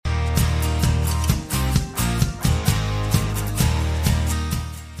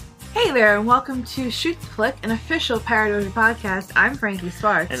Hey there, and welcome to Shoot the Flick, an official Paradoja podcast. I'm Frankie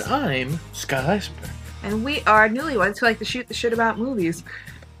Sparks. And I'm Scott Eisenberg. And we are newlyweds who like to shoot the shit about movies.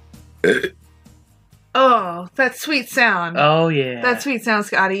 Oh, that sweet sound. Oh, yeah. That sweet sound,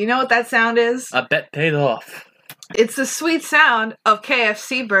 Scotty. You know what that sound is? A bet paid off. It's the sweet sound of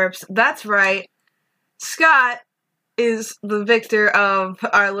KFC burps. That's right. Scott is the victor of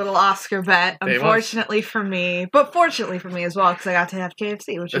our little Oscar bet, unfortunately for me, but fortunately for me as well, because I got to have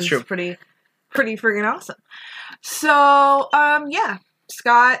KFC, which is pretty friggin' awesome. So, yeah,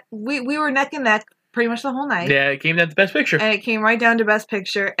 Scott, we were neck and neck pretty much the whole night. Yeah, it came down to Best Picture. And it came right down to Best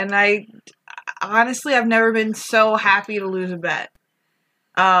Picture, and honestly, I've never been so happy to lose a bet.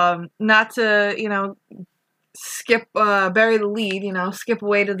 Not to, bury the lead, skip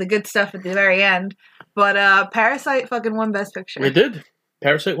away to the good stuff at the very end. But Parasite fucking won Best Picture. It did.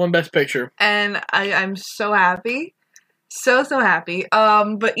 Parasite won Best Picture. And I'm so happy. So happy.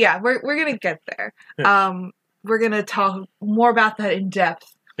 But yeah, we're gonna get there. Yes. We're gonna talk more about that in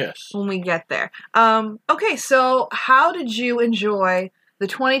depth. Yes. When we get there. Okay, so how did you enjoy the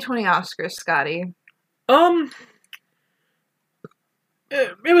 2020 Oscars, Scotty? It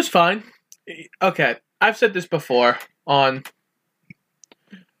was fine. Okay, I've said this before on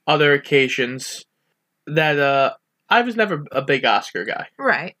other occasions that I was never a big Oscar guy.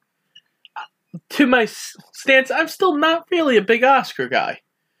 Right. To my stance, I'm still not really a big Oscar guy.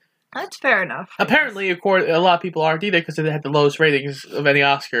 That's fair enough. Apparently, a lot of people aren't either because they had the lowest ratings of any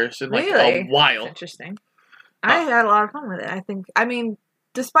Oscars in a while. That's interesting. I had a lot of fun with it. I mean,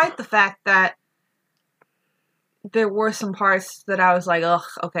 despite the fact that there were some parts that I was like, ugh,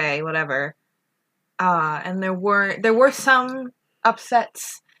 okay, whatever. And there were some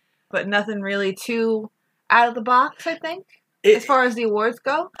upsets, but nothing really too out of the box, I think, as far as the awards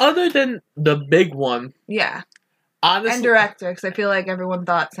go. Other than the big one. Yeah. Honestly, and director, because I feel like everyone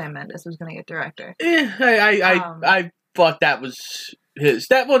thought Sam Mendes was going to get director. I thought that was his.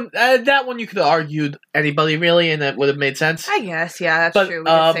 That one you could have argued anybody really, and that would have made sense. I guess, yeah, that's true. We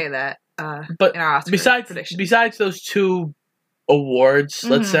could say that. But in our Oscar besides those two awards,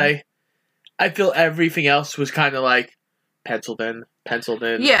 let's say, I feel everything else was kind of like penciled in.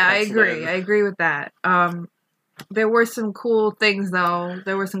 Yeah, I agree with that. There were some cool things, though.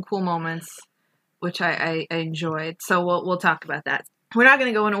 There were some cool moments, which I enjoyed. So we'll talk about that. We're not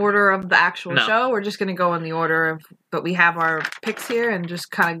going to go in order of the actual show. We're just going to go in the order of, but we have our picks here and just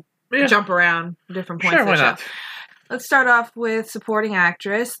kind of jump around different points of the show. Not? Let's start off with supporting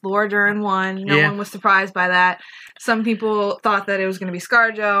actress. Laura Dern won. No one was surprised by that. Some people thought that it was going to be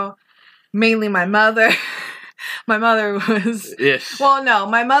ScarJo. Mainly my mother. My mother was... Yes. Well, no.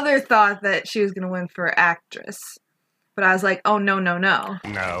 My mother thought that she was going to win for actress. But I was like, oh, no. No.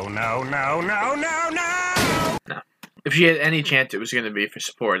 If she had any chance, it was going to be for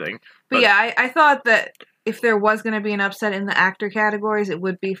supporting. But yeah, I thought that if there was going to be an upset in the actor categories, it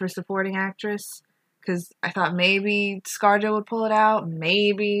would be for supporting actress. Because I thought maybe ScarJo would pull it out.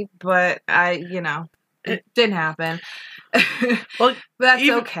 Maybe. But it didn't happen. Well, but that's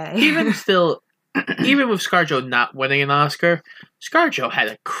okay. Even still... Even with ScarJo not winning an Oscar, ScarJo had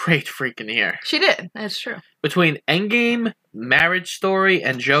a great freaking year. She did. That's true. Between Endgame, Marriage Story,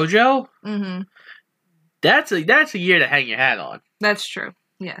 and JoJo, that's a year to hang your hat on. That's true.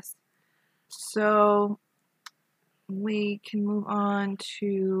 Yes. So we can move on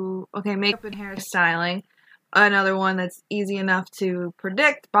to makeup and hairstyling. Another one that's easy enough to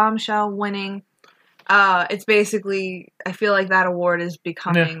predict. Bombshell winning. It's basically, I feel like that award is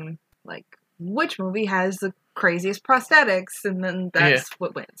becoming which movie has the craziest prosthetics, and then that's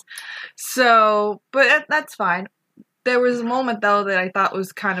what wins. So, but that's fine. There was a moment, though, that I thought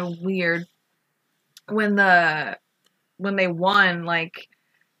was kind of weird when they won,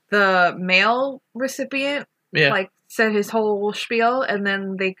 the male recipient, said his whole spiel, and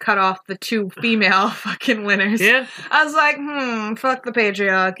then they cut off the two female fucking winners. Yeah. I was like, fuck the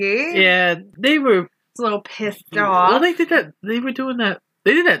patriarchy. Yeah, they were... a little pissed off. Well, they did that. They were doing that.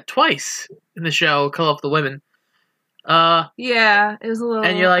 They did that twice in the show, Cut Off the Women. Yeah, it was a little.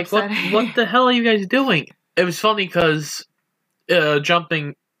 And you're like, upsetting. what the hell are you guys doing? It was funny because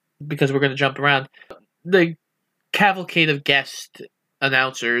because we're going to jump around. The cavalcade of guest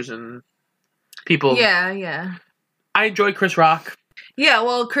announcers and people. Yeah. I enjoyed Chris Rock. Yeah,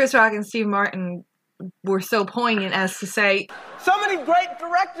 well, Chris Rock and Steve Martin were so poignant as to say, so many great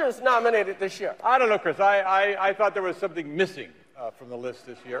directors nominated this year. I don't know, Chris. I thought there was something missing from the list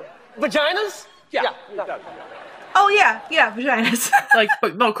this year. Vaginas? Yeah. Oh, yeah, vaginas.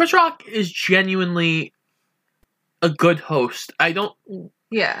 But no, Chris Rock is genuinely a good host.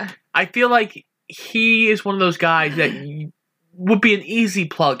 Yeah. I feel like he is one of those guys that would be an easy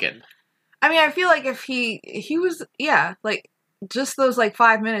plug-in. I mean, I feel like if he was, yeah, like just those like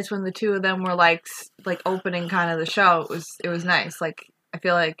 5 minutes when the two of them were like opening kind of the show, it was nice. Like I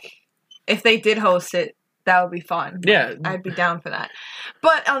feel like if they did host it, that would be fun. Yeah. I'd be down for that.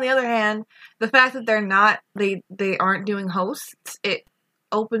 But on the other hand, the fact that they aren't doing hosts, it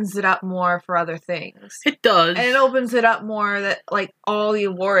opens it up more for other things. It does. And it opens it up more that, like, all the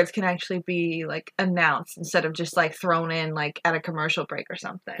awards can actually be, like, announced instead of just, like, thrown in, like, at a commercial break or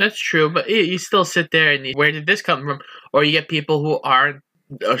something. That's true, but you still sit there and where did this come from? Or you get people who aren't,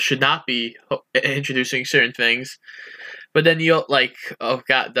 or should not be introducing certain things. But then you'll, like, oh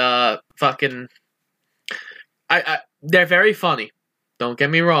god, the fucking... they're very funny. Don't get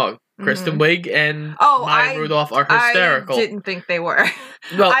me wrong. Kristen Wiig and Maya Rudolph are hysterical. I didn't think they were.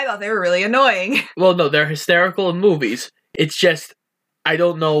 Well, I thought they were really annoying. Well, no, they're hysterical in movies. It's just, I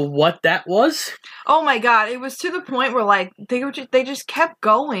don't know what that was. Oh my god, it was to the point where, like, they just kept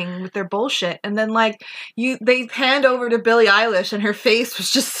going with their bullshit, and then, like, they panned over to Billie Eilish, and her face was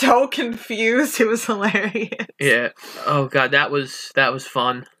just so confused. It was hilarious. Yeah. Oh god, that was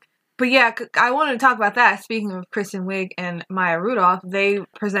fun. But yeah, I wanted to talk about that. Speaking of Kristen Wiig and Maya Rudolph, they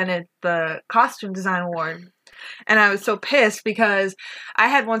presented the Costume Design Award. And I was so pissed because I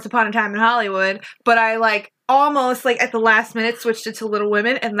had Once Upon a Time in Hollywood, but I, like, almost, like, at the last minute switched it to Little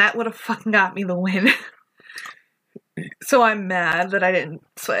Women, and that would have fucking got me the win. So I'm mad that I didn't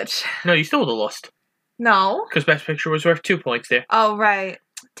switch. No, you still would have lost. No. Because Best Picture was worth 2 points there. Oh, right.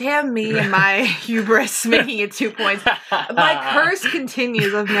 Damn me and my hubris making it 2 points. My curse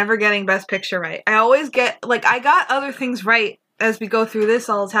continues of never getting Best Picture right. I always get, like, I got other things right as we go through this.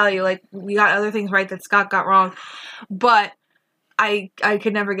 I'll tell you, like, we got other things right that Scott got wrong. But I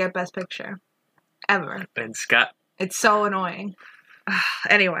could never get Best Picture. Ever. Ben Scott. It's so annoying.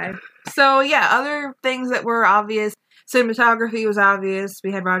 Anyway. So, yeah, other things that were obvious. Cinematography was obvious.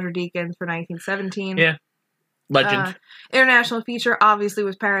 We had Roger Deakins for 1917. Yeah. Legend. International feature obviously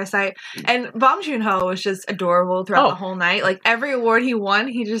was Parasite, and Bong Joon-ho was just adorable throughout the whole night. Like every award he won,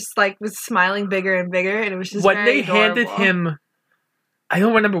 he just like was smiling bigger and bigger, and it was just when very they adorable. handed him. I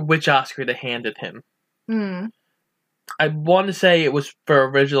don't remember which Oscar they handed him. I want to say it was for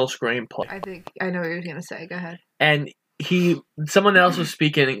original screenplay. I think I know what you're gonna say. Go ahead. And someone else was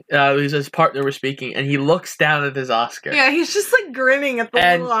speaking. His partner was speaking, and he looks down at his Oscar. Yeah, he's just like grinning at the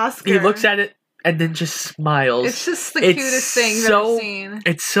little Oscar. He looks at it. And then just smiles. It's just the cutest thing I've ever seen.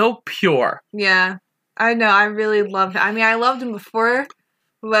 It's so pure. Yeah. I know. I really loved him. I mean, I loved him before,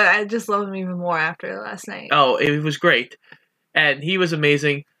 but I just loved him even more after last night. Oh, it was great. And he was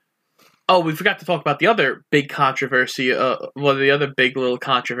amazing. Oh, we forgot to talk about the other big controversy. One of the other big little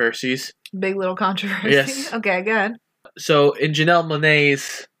controversies. Big little controversy? Yes. Okay, good. So, in Janelle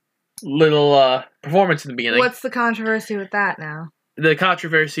Monáe's little performance in the beginning. What's the controversy with that now? The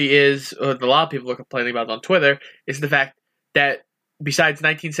controversy is, or a lot of people are complaining about on Twitter, is the fact that besides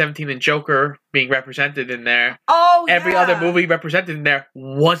 1917 and Joker being represented in there, every other movie represented in there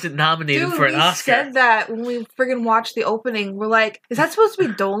wasn't nominated for an Oscar. We said that when we friggin' watched the opening. We're like, is that supposed to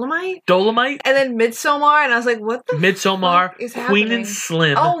be Dolomite? Dolomite? And then Midsommar, and I was like, what the Midsommar, fuck is Queen happening? and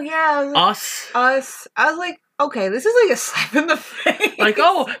Slim. Oh, yeah. Us. I was like, okay, this is like a slap in the face. Like,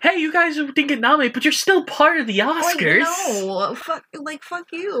 oh, hey, you guys didn't get nominated, but you're still part of the Oscars. Like, no, fuck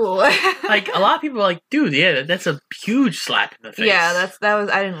you. Like, a lot of people are like, dude, yeah, that's a huge slap in the face. Yeah,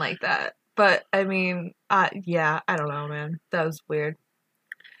 I didn't like that. But, I mean, yeah, I don't know, man. That was weird.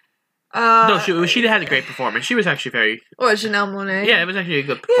 No, she had a great performance. She was actually very... What, Janelle Monáe? Yeah, it was actually a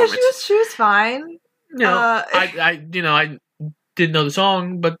good performance. Yeah, she was fine. You know, I didn't know the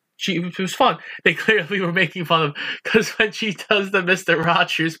song, but it was fun. They clearly were making fun of, because when she does the Mr.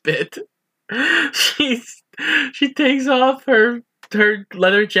 Rogers bit, she takes off her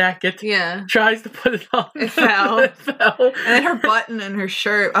leather jacket. Yeah. Tries to put it on. It fell. It fell. And then her button and her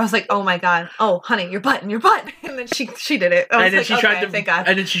shirt. I was like, oh my god. Oh, honey, your button. And then she did it. And then she tried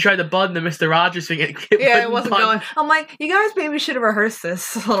to button the Mr. Rogers thing. It wasn't going. I'm like, you guys maybe should have rehearsed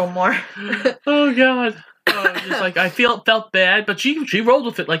this a little more. Oh god. Just like I felt bad, but she rolled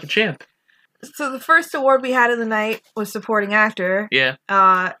with it like a champ. So the first award we had of the night was supporting actor. Yeah.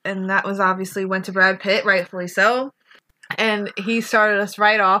 And that was obviously went to Brad Pitt, rightfully so. And he started us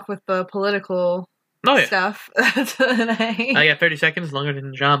right off with the political stuff tonight. I got 30 seconds longer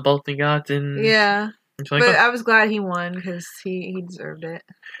than John Bolton got. Yeah. But I was glad he won because he deserved it.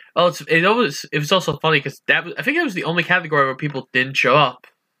 Oh, it was also funny because I think that was the only category where people didn't show up.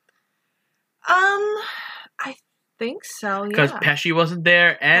 I think so, yeah. Because Pesci wasn't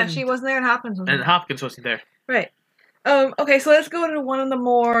there and Pesci wasn't there and Hopkins wasn't there. Hopkins wasn't there. Right. Okay, so let's go to one of the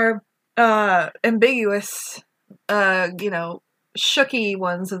more ambiguous, shooky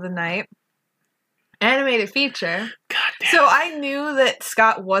ones of the night. Animated feature. God damn. So I knew that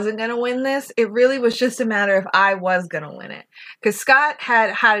Scott wasn't going to win this. It really was just a matter of I was going to win it. Because Scott had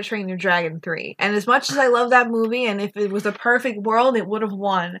How to Train Your Dragon 3. And as much as I love that movie, and if it was a perfect world, it would have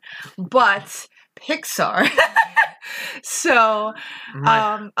won. But Pixar. So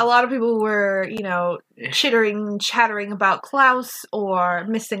a lot of people were, chattering about Klaus or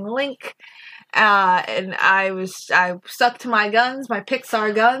Missing Link. And I stuck to my guns, my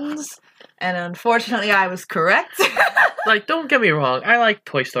Pixar guns. And unfortunately, I was correct. Like, don't get me wrong. I liked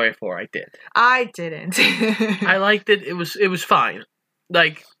Toy Story 4. I did. I didn't. I liked it. It was fine.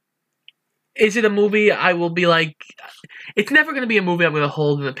 Like, is it a movie I will be like... It's never going to be a movie I'm going to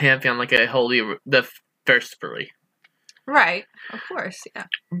hold in the pantheon like I hold the first three. Right. Of course, yeah.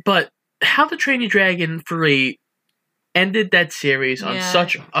 But How to Train Your Dragon 3 ended that series on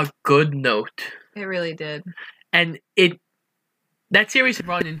such a good note. It really did. And that series has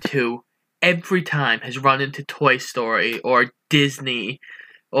run into... Every time has run into Toy Story or Disney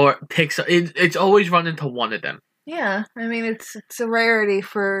or Pixar. It's always run into one of them. Yeah, I mean it's a rarity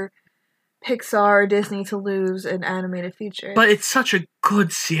for Pixar or Disney to lose an animated feature. But it's such a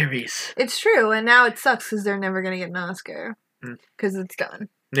good series. It's true, and now it sucks because they're never gonna get an Oscar because it's done.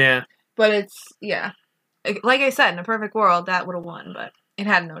 Yeah, but it's like I said, in a perfect world that would have won, but it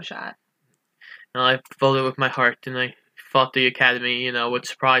had no shot. No, I voted with my heart, and I thought the Academy, would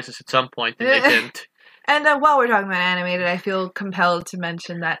surprise us at some point, and they didn't. And while we're talking about animated, I feel compelled to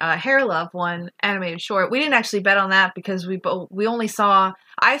mention that Hair Love won animated short. We didn't actually bet on that because we only saw...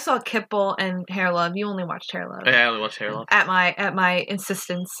 I saw Kipple and Hair Love. You only watched Hair Love. I only watched Hair Love. At my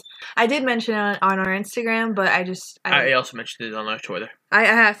insistence. I did mention it on our Instagram, but I also mentioned it on our Twitter. I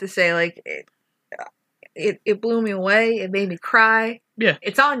have to say, like, it blew me away. It made me cry. Yeah.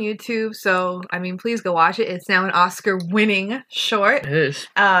 It's on YouTube, so, I mean, please go watch it. It's now an Oscar-winning short. It is.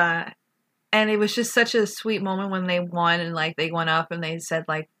 And it was just such a sweet moment when they won, and, like, they went up and they said,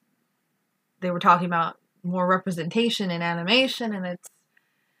 like, they were talking about more representation in animation, and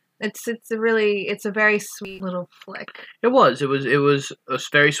it's a very sweet little flick. It was a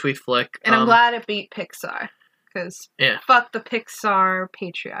very sweet flick. And I'm glad it beat Pixar, because fuck the Pixar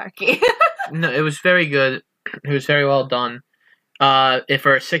patriarchy. No, it was very good. It was very well done. If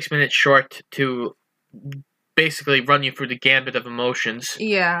for a 6-minute short to basically run you through the gambit of emotions.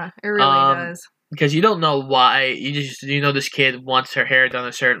 Yeah, it really does. Because you don't know why. You know this kid wants her hair done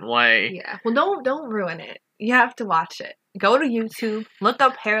a certain way. Yeah. Well, don't ruin it. You have to watch it. Go to YouTube, look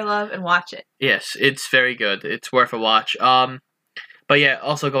up Hair Love, and watch it. Yes, it's very good. It's worth a watch. But yeah,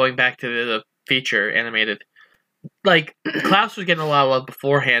 also going back to the feature animated, like Klaus was getting a lot of love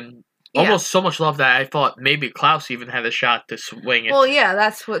beforehand. Almost so much love that I thought maybe Klaus even had a shot to swing it. Well, yeah,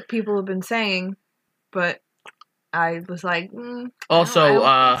 that's what people have been saying, but I was like, also,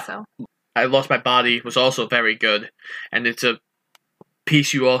 I don't think so. I Lost My Body was also very good, and it's a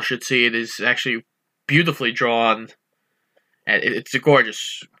piece you all should see. It is actually beautifully drawn, and it's a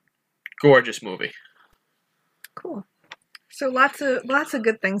gorgeous, gorgeous movie. Cool. So lots of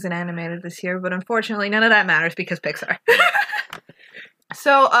good things in animated this year, but unfortunately none of that matters because Pixar.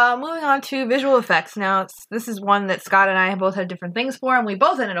 So, moving on to visual effects. Now, this is one that Scott and I both had different things for, and we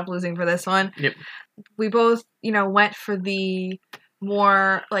both ended up losing for this one. Yep. We both, went for the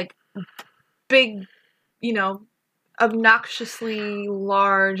more, like, big, obnoxiously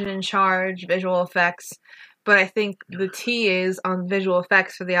large and in charge visual effects. But I think the T is on visual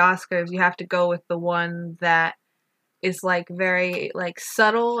effects for the Oscars, you have to go with the one that is, like, very, like,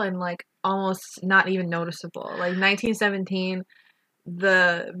 subtle and, like, almost not even noticeable. Like, 1917...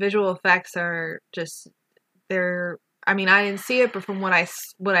 the visual effects are just, I didn't see it, but from what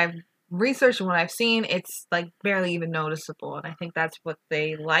I've researched and what I've seen, it's like barely even noticeable, and I think that's what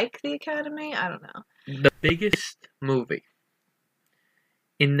they like, the Academy. I don't know. The biggest movie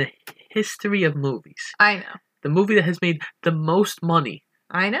in the history of movies. I know. The movie that has made the most money.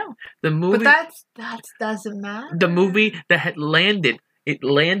 I know. The movie, but that doesn't matter. The movie that had landed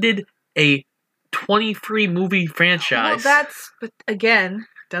a 23 movie franchise. Well, but again,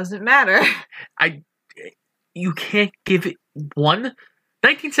 doesn't matter. You can't give it one.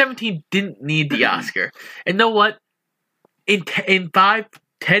 1917 didn't need the Oscar. And know what? In 5-10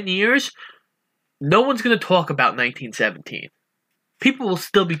 years, no one's going to talk about 1917. People will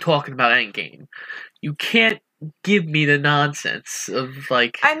still be talking about Endgame. You can't give me the nonsense of,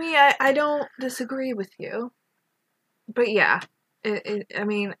 like... I don't disagree with you. But yeah.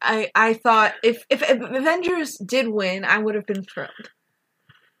 I thought if Avengers did win, I would have been thrilled.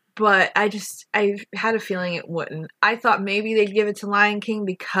 But I had a feeling it wouldn't. I thought maybe they'd give it to Lion King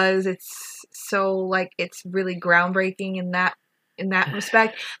because it's so, like, it's really groundbreaking in in that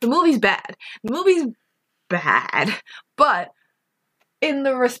respect. The movie's bad. But in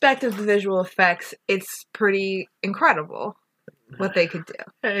the respect of the visual effects, it's pretty incredible what they could do.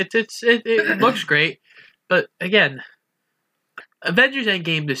 It looks great, but again, Avengers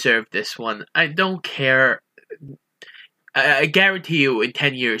Endgame deserved this one. I don't care. I guarantee you, in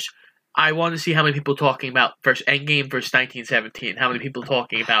 10 years, I want to see how many people talking about first Endgame versus 1917. How many people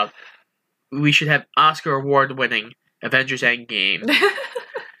talking about we should have Oscar award winning Avengers Endgame.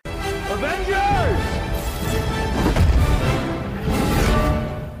 Avengers!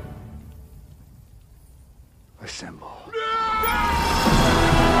 Assemble.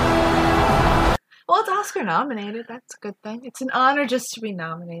 Well, it's Oscar nominated. That's a good thing. It's an honor just to be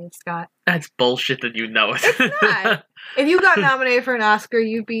nominated, Scott. That's bullshit that you know it. It's not. If you got nominated for an Oscar,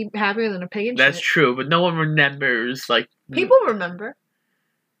 you'd be happier than a pig in That's shit. true, but no one remembers, like... People remember.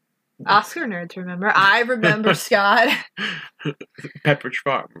 Oscar nerds remember. I remember, Scott. Pepperidge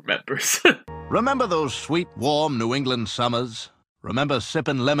Farm remembers. Remember those sweet, warm New England summers? Remember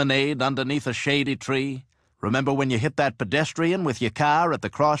sipping lemonade underneath a shady tree? Remember when you hit that pedestrian with your car at the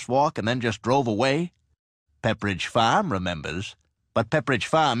crosswalk and then just drove away? Pepperidge Farm remembers. But Pepperidge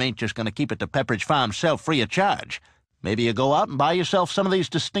Farm ain't just going to keep it to Pepperidge Farm self free of charge. Maybe you go out and buy yourself some of these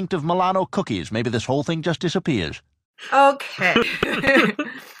distinctive Milano cookies. Maybe this whole thing just disappears. Okay.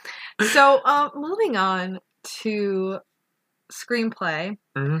 So, moving on to screenplay.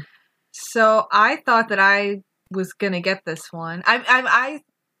 Mm-hmm. So, I thought that I was going to get this one. I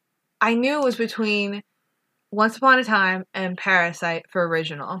knew it was between Once Upon a Time and Parasite for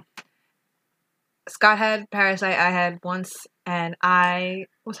original. Scott had Parasite, I had Once, and I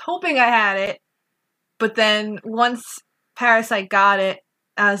was hoping I had it. But then once Parasite got it,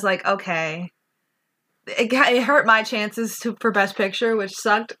 I was like, okay. It hurt my chances for Best Picture, which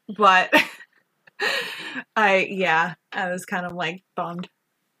sucked, but I was kind of like bummed.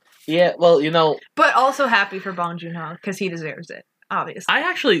 Yeah, well, you know... But also happy for Bong Joon-ho, because he deserves it, obviously. I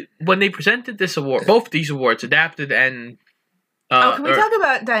actually, when they presented this award, both these awards, adapted and... can we talk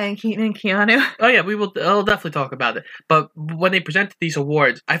about Diane Keaton and Keanu? Oh yeah, I'll definitely talk about it. But when they presented these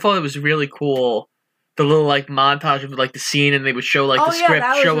awards, I thought it was really cool. The little like montage of like the scene, and they would show like the script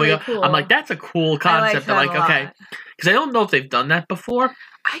that was showing really up. cool. I'm like, that's a cool concept. I'm like, okay, because I don't know if they've done that before.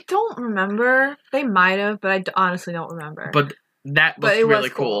 I don't remember. They might have, but I honestly don't remember. But that looked it really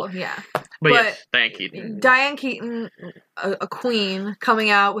was cool. Yeah. But yes, Diane Keaton. Diane Keaton, a queen, coming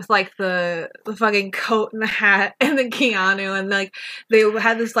out with like the fucking coat and the hat, and then Keanu, and like they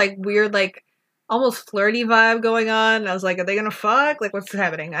had this like weird like almost flirty vibe going on. And I was like, are they gonna fuck? Like, what's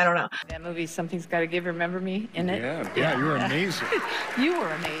happening? I don't know. That movie, Something's Gotta Give, remember me in it? Yeah, you were amazing. You were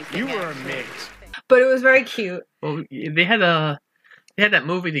amazing. You were actually. amazing. But it was very cute. Well, they had that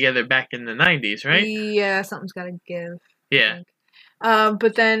movie together back in the 90s, right? Yeah, Something's Gotta Give. Yeah.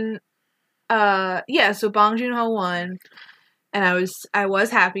 But then, so Bong Joon-ho won, and I was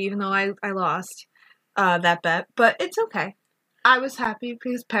happy, even though I lost that bet, but it's okay. I was happy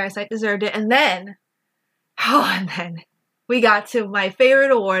because Parasite deserved it, and then we got to my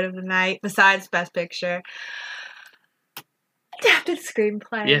favorite award of the night, besides Best Picture. Adapted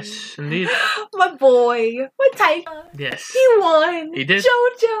screenplay. Yes, indeed. My boy, my Taika. Yes. He won. He did.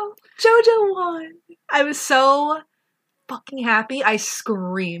 Jojo won. I was so fucking happy. I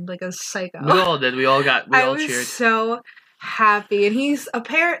screamed like a psycho. We all did. We all cheered. I was so happy, and he's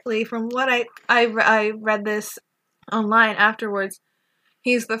apparently, from what I read this online afterwards,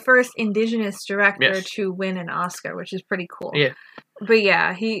 he's the first Indigenous director to win an Oscar, which is pretty cool. Yeah. But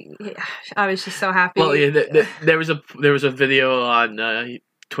yeah, I was just so happy. Well, yeah, there was a video on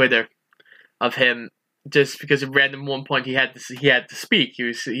Twitter of him. Just because at random one point he had to speak.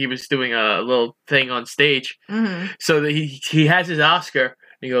 He was doing a little thing on stage. Mm-hmm. So that he has his Oscar and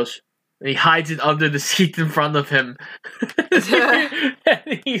he goes and he hides it under the seat in front of him.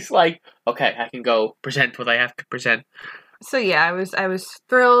 And he's like, okay, I can go present what I have to present. So yeah, I was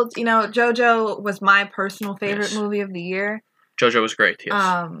thrilled. You know, Jojo was my personal favorite movie of the year. Jojo was great,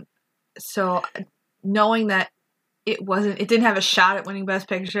 yes. So knowing that it didn't have a shot at winning Best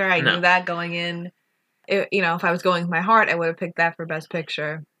Picture, I knew that going in. If I was going with my heart, I would have picked that for Best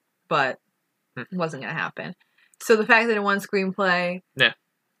Picture, but it wasn't going to happen. So the fact that it won screenplay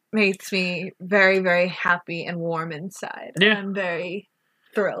makes me very, very happy and warm inside. Yeah. I'm very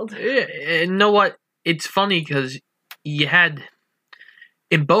thrilled. You know what? It's funny because you had,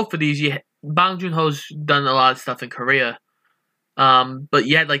 in both of these, Bong Joon-ho's done a lot of stuff in Korea, but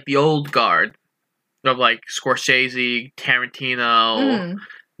you had like the old guard of like Scorsese, Tarantino,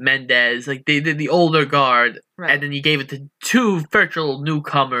 Mendes, like they did the older guard, and then you gave it to two virtual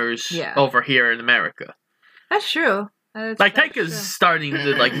newcomers over here in America. That's true. That's Taika's true. starting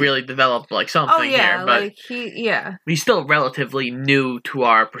to like really develop like something Oh yeah, here, but like yeah. he's still relatively new to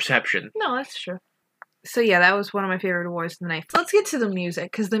our perception. No, that's true. So yeah, that was one of my favorite awards of the night. Let's get to the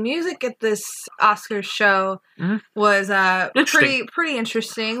music, because the music at this Oscars show was pretty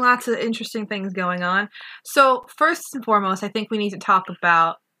interesting. Lots of interesting things going on. So first and foremost, I think we need to talk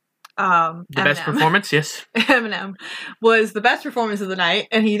about The best performance, yes. Eminem was the best performance of the night,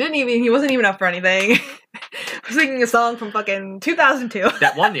 and he wasn't even up for anything. Singing a song from fucking 2002.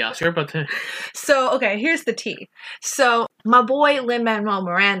 That won the Oscar, but So, okay, here's the tea. So, my boy Lin-Manuel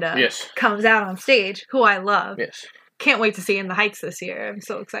Miranda yes, comes out on stage, who I love. yes. Can't wait to see In the Heights this year. I'm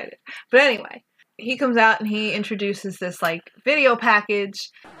so excited. But anyway, he comes out and he introduces this, like, video package.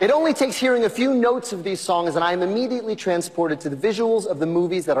 It only takes hearing a few notes of these songs and I am immediately transported to the visuals of the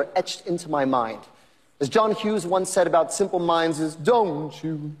movies that are etched into my mind. As John Hughes once said about Simple Minds is, don't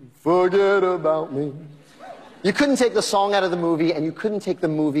you forget about me. You couldn't take the song out of the movie and you couldn't take the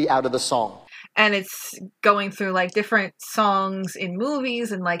movie out of the song. And it's going through, like, different songs in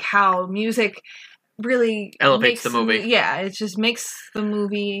movies and, like, how music really Elevates the movie. Yeah, it just makes the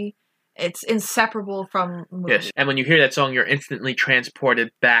movie... It's inseparable from movie. Yes, and when you hear that song, you're instantly transported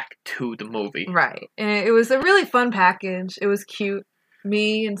back to the movie. Right. And it was a really fun package. It was cute.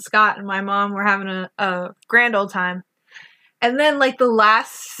 Me and Scott and my mom were having a grand old time. And then, like, the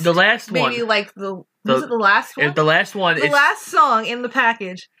last one. Maybe, like, was it the last one? The last one. The last song in the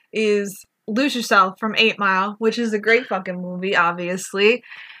package is Lose Yourself from 8 Mile, which is a great fucking movie, obviously.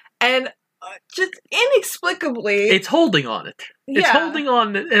 And just inexplicably... It's holding on it. It's holding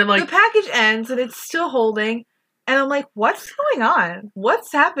on, and like... The package ends, and it's still holding, and I'm like, what's going on?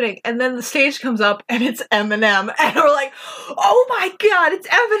 What's happening? And then the stage comes up, and it's Eminem, and we're like, oh my god, it's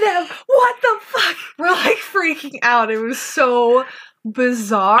Eminem! What the fuck? We're like freaking out. It was so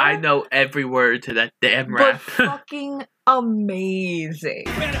bizarre. I know every word to that damn but rap. fucking amazing.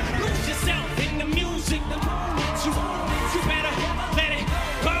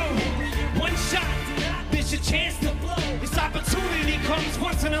 Chance to blow. This opportunity comes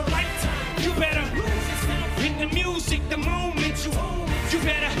once in a lifetime. You better lose yourself in the music the moment you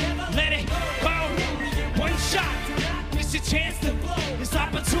better let it go. One shot, it's your chance to blow. This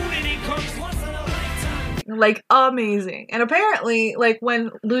opportunity comes once in a lifetime. Like, amazing. And apparently, like,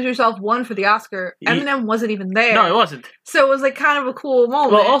 when Lose Yourself won for the Oscar, Eminem wasn't even there. No, it wasn't. So it was, like, kind of a cool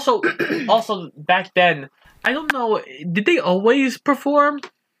moment. Well, also back then, I don't know, did they always perform?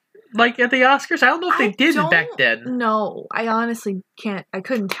 Like, at the Oscars? I don't know if they did back then. No, I honestly I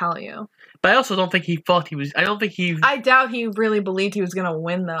couldn't tell you. But I also don't think he thought he was... I doubt he really believed he was gonna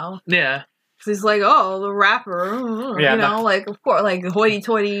win, though. Yeah. Because he's like, oh, the rapper, yeah, you know, like, of course, like,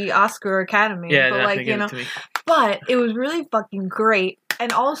 hoity-toity Oscar Academy. Yeah, but, like, you know, but it was really fucking great.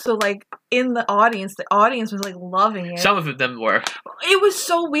 And also, like, in the audience was, like, loving it. Some of them were. It was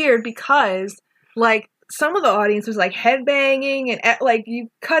so weird because, like, some of the audience was like headbanging and like you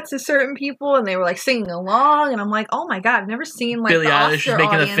cut to certain people and they were like singing along and I'm like, oh my god, I've never seen like Billie the Eilish Oscar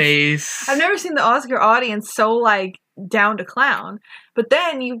making audience. a face. I've never seen the Oscar audience so like down to clown. But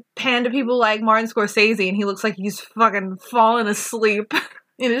then you pan to people like Martin Scorsese and he looks like he's fucking falling asleep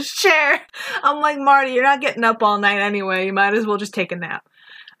in his chair. I'm like, Marty, you're not getting up all night anyway. You might as well just take a nap.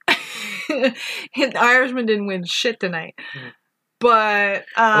 The Irishman didn't win shit tonight. But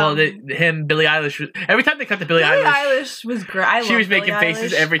Billie Eilish. Every time they cut to Billie Eilish was great. She was making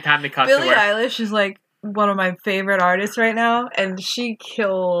faces every time they cut to her. Billie Eilish is like one of my favorite artists right now, and she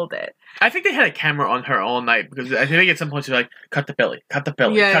killed it. I think they had a camera on her all night because I think at some point she was like, "Cut the Billie, cut the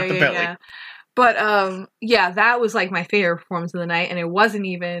Billie, cut the Billie." Yeah. But that was like my favorite performance of the night, and it wasn't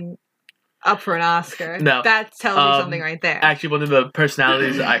even up for an Oscar. No, that tells you something right there. Actually, one of the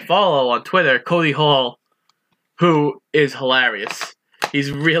personalities I follow on Twitter, Cody Hall, who is hilarious.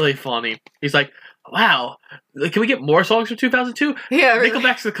 He's really funny. He's like, wow, can we get more songs from 2002? Yeah, really.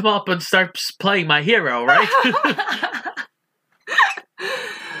 Nickelback's gonna come up and start playing My Hero, right?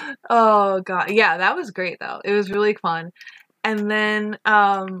 Oh, God. Yeah, that was great, though. It was really fun. And then,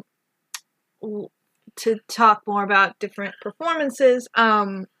 to talk more about different performances,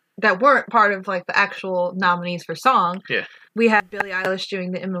 that weren't part of, like, the actual nominees for song. Yeah. We had Billie Eilish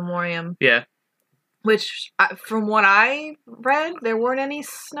doing the In Memoriam. Yeah. Which, from what I read, there weren't any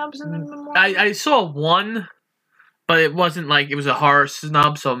snubs in the Memoriam. I saw one, but it wasn't like it was a horror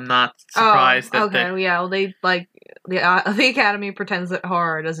snub, so I'm not surprised. Well, they like the Academy pretends that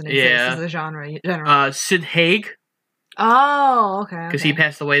horror doesn't exist as a genre. Generally. Sid Haig. Oh, okay. Because he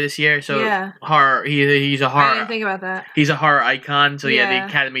passed away this year, so horror. He's a horror. I didn't think about that. He's a horror icon, so the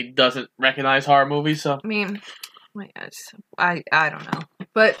Academy doesn't recognize horror movies. So I mean, I don't know.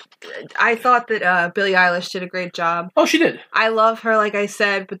 But I thought that Billie Eilish did a great job. Oh, she did. I love her, like I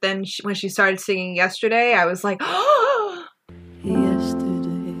said, but then when she started singing Yesterday, I was like, oh!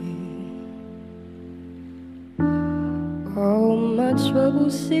 Yesterday, all my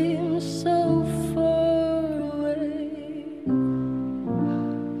troubles seem so far away.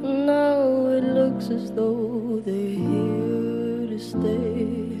 Now it looks as though they're here to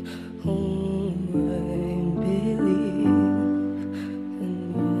stay. Oh, I believe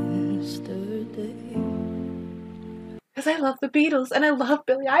in yesterday. Because I love the Beatles and I love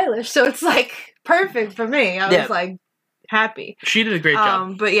Billie Eilish, so it's like perfect for me. I was like happy. She did a great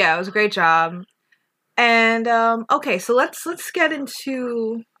job. But yeah, it was a great job. And okay, so let's get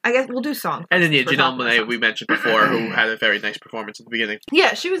into. I guess we'll do songs. And then Janelle Monáe, we mentioned before, who had a very nice performance at the beginning.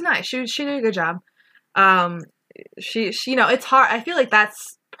 Yeah, she was nice. She did a good job. She it's hard. I feel like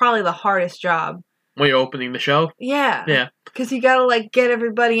that's probably the hardest job when you're opening the show. Yeah, because you gotta like get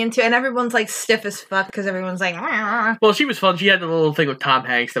everybody into, and everyone's like stiff as fuck because everyone's like. Argh. Well, she was fun. She had a little thing with Tom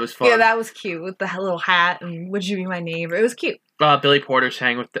Hanks that was fun. Yeah, that was cute with the little hat and "Would You Be My Neighbor?" It was cute. Billy Porter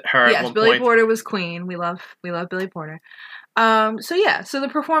sang with her at one Billy point. Porter was queen. We love Billy Porter. So the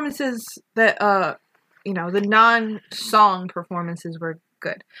performances that the non-song performances were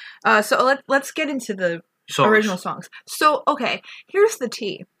good. So let's get into the original songs. So okay, here's the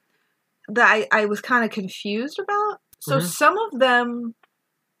tea that I was kind of confused about. So some of them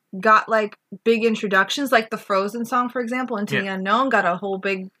got like big introductions, like the Frozen song, for example, Into the Unknown got a whole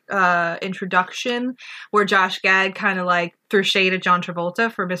big introduction where Josh Gad kind of like threw shade at John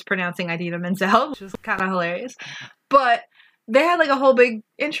Travolta for mispronouncing Idina Menzel, which was kind of hilarious. But they had like a whole big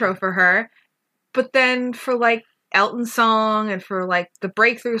intro for her. But then for like Elton's song and for like the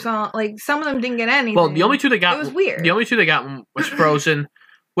Breakthrough song, like some of them didn't get anything. Well, the only two that got it was weird. The only two that got one was Frozen,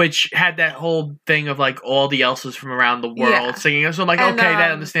 which had that whole thing of like all the Elsas from around the world singing. So I'm like, okay,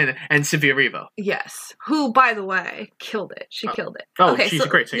 I understand it. And Cynthia Erivo. Yes, who by the way killed it. She killed it. Oh, okay, she's a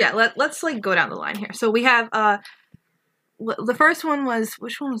great singer. Yeah, let's like go down the line here. So we have the first one was,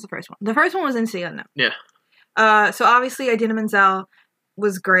 which one was the first one? The first one was Into the Unknown. Yeah. So obviously Idina Menzel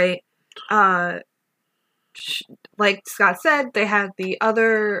was great. Like Scott said, they had the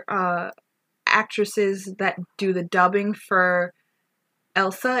other actresses that do the dubbing for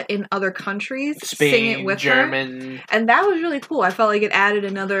Elsa in other countries sing it with German. her. And that was really cool. I felt like it added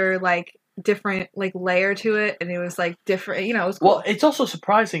another like different like layer to it, and it was like different, it was cool. Well, it's also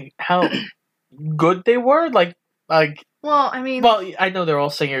surprising how good they were. Like well, I mean, I know they're all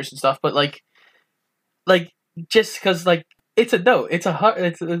singers and stuff, but like just because like it's a note, it's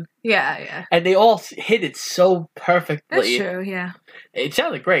a yeah, and they all hit it so perfectly. That's true. Yeah, it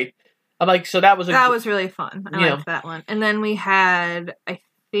sounded great. I'm like, so that was really fun. I liked that one. And then we had,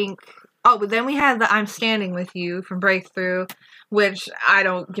 but then we had the I'm Standing With You from Breakthrough, which I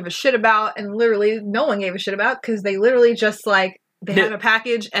don't give a shit about, and literally no one gave a shit about, because they literally just like, they had a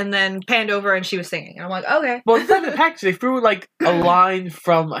package and then panned over and she was singing. And I'm like, okay. Well, it's not the package. They threw like a line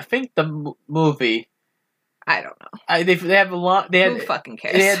from, I think, the movie. I don't know. They have a lot. Who fucking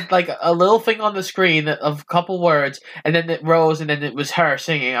cares? They had like a little thing on the screen of a couple words, and then it rose, and then it was her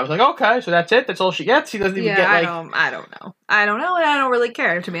singing. I was like, okay, so that's it. That's all she gets. She doesn't even get like. I don't know, and I don't really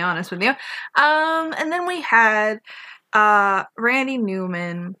care, to be honest with you. And then we had Randy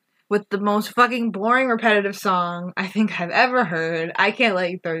Newman with the most fucking boring, repetitive song I think I've ever heard. I Can't Let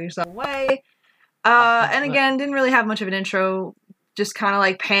You Throw Yourself Away. And again, didn't really have much of an intro. Just kind of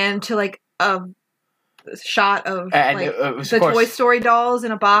like panned to like a shot of the Toy Story dolls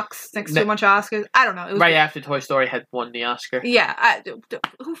in a box next to a bunch of Oscars. I don't know. It was right after Toy Story had won the Oscar. Yeah,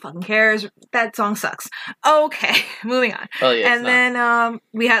 who fucking cares? That song sucks. Okay, moving on. Oh yeah. And then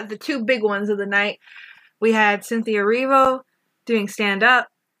we had the two big ones of the night. We had Cynthia Erivo doing Stand Up.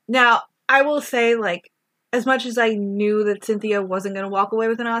 Now, I will say, like, as much as I knew that Cynthia wasn't going to walk away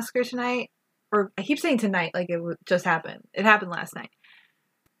with an Oscar tonight, or I keep saying tonight like it just happened. It happened last night.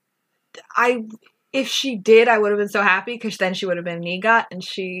 If she did, I would have been so happy, because then she would have been an EGOT, and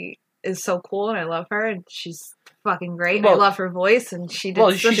she is so cool, and I love her, and she's fucking great, and I love her voice, and she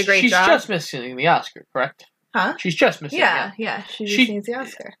did such a great job. She's just missing the Oscar, correct? Huh? She's just missing it. Yeah, she just needs the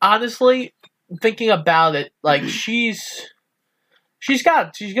Oscar. Honestly, thinking about it, like, she's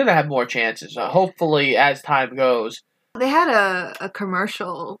gonna have more chances, hopefully, as time goes. They had a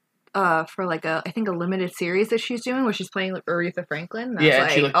commercial for like I think a limited series that she's doing where she's playing like Aretha Franklin. And I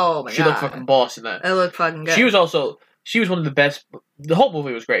was like, oh my god, she looked fucking boss in that. It looked fucking good. She was one of the best. The whole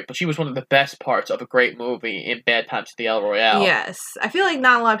movie was great, but she was one of the best parts of a great movie in Bad Times at the El Royale. Yes, I feel like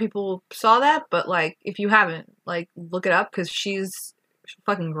not a lot of people saw that, but like if you haven't, like look it up, because she's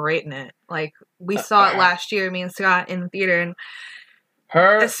fucking great in it. Like we saw it last year, me and Scott in the theater, and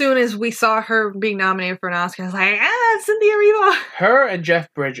Her, as soon as we saw her being nominated for an Oscar, I was like, it's Cynthia Erivo. her and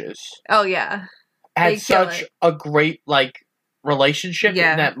Jeff Bridges Oh yeah, They had kill such it. a great relationship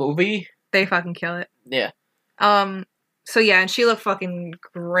Yeah. in that movie. they fucking kill it. Yeah. So yeah, and she looked fucking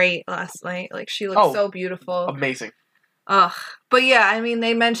great last night. Like she looked Oh. so beautiful. Amazing. Ugh. But yeah, I mean,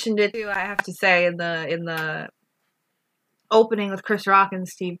 they mentioned it too. I have to say in the opening with Chris Rock and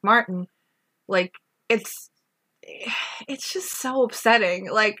Steve Martin, like it's just so upsetting.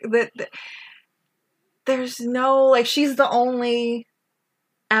 Like there's no like she's the only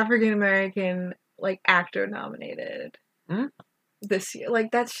African American actor nominated this year.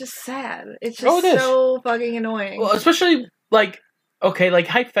 Like that's just sad. It's just so fucking annoying. Well, especially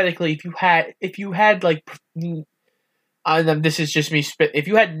hypothetically, if you had this is just me if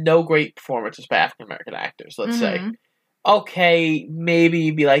you had no great performances by African American actors, let's say, okay, maybe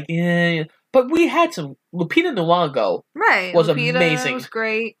you'd be like, yeah. But we had some. Lupita Nyong'o was Lupita amazing. was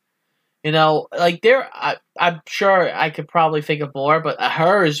great. You know, I'm sure I could probably think of more, but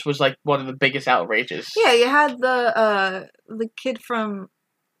hers was one of the biggest outrages. Yeah, you had the kid from,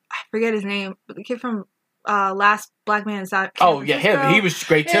 I forget his name, but the kid from Last Black Man in South. Oh yeah, him. He was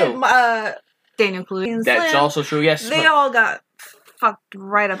great too. Daniel Kaluuya. That's also true. Yes, they all got fucked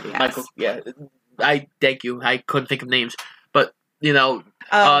right up the ass. Michael. Yeah, I thank you. I couldn't think of names, but Daniel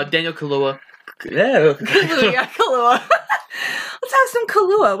Kaluuya. Kaluuya. Let's have some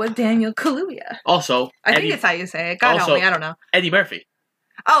Kahlua with Daniel Kaluuya. Also, I think it's how you say it. God help me, I don't know. Eddie Murphy.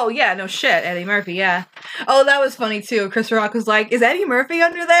 Oh, yeah, no shit. Eddie Murphy, yeah. Oh, that was funny, too. Chris Rock was like, is Eddie Murphy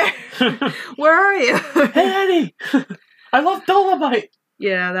under there? Where are you? Hey, Eddie! I love Dolomite!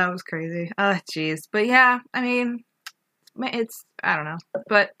 Yeah, that was crazy. Oh, jeez. But yeah, I mean, I don't know.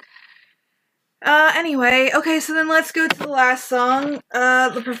 But anyway, okay, so then let's go to the last song.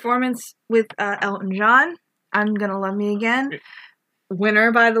 The performance with Elton John. I'm Gonna Love Me Again.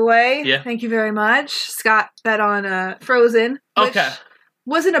 Winner, by the way. Yeah. Thank you very much. Scott bet on Frozen. Which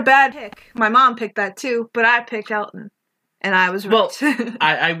wasn't a bad pick. My mom picked that too, but I picked Elton. And I was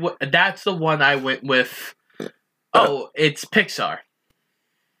right. Well, that's the one I went with. Oh, it's Pixar.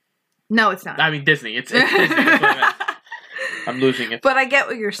 No, it's not. I mean Disney. It's Disney. That's what I meant. I'm losing it. But I get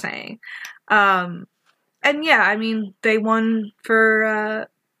what you're saying. And yeah, I mean, they won for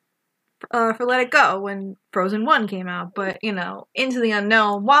Let It Go when Frozen 1 came out. But, Into the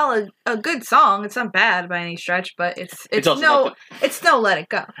Unknown, while a good song, it's not bad by any stretch, but it's no Let It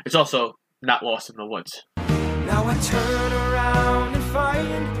Go. It's also not Lost in the Woods. Now I turn around and find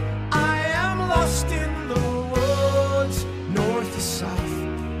I am lost in the woods. North is south,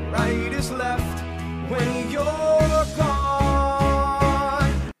 right is left when you're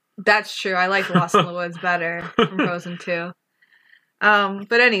gone. That's true. I like Lost in the Woods better from Frozen 2. But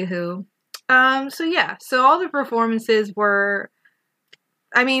anywho, so all the performances were,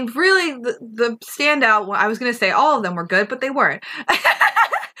 I mean, really the standout one, I was going to say all of them were good, but they weren't.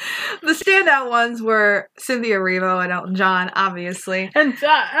 The standout ones were Cynthia Erivo and Elton John, obviously. And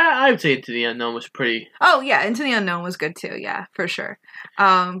I would say Into the Unknown was pretty... Oh, yeah, Into the Unknown was good too, yeah, for sure.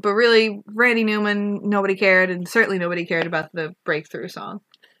 But really, Randy Newman, nobody cared, and certainly nobody cared about the Breakthrough song.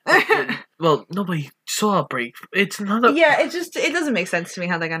 Well, nobody saw a break. It's not a... Yeah, it doesn't make sense to me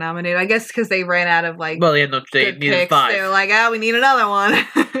how they got nominated. I guess because they ran out of, Well, yeah, no, they needed picks. 5. They were like, we need another one.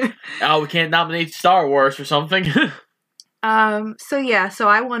 We can't nominate Star Wars or something. So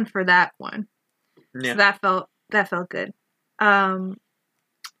I won for that one. Yeah. So that felt good. And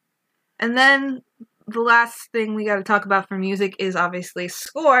then the last thing we got to talk about for music is obviously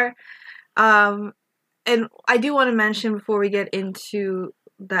score. And I do want to mention before we get into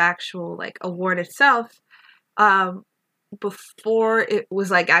the actual award itself, before it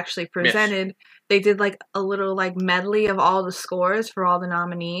was actually presented, they did a little medley of all the scores for all the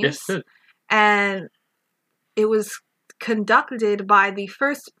nominees. Yes, good. And it was conducted by the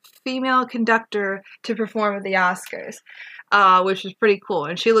first female conductor to perform at the Oscars, which was pretty cool.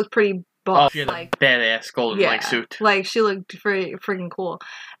 And she looked pretty buff. She had a badass golden suit. She looked pretty freaking cool.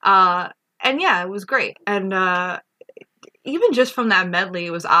 And yeah, it was great. And even just from that medley,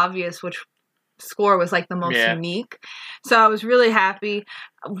 it was obvious which score was the most unique. So I was really happy.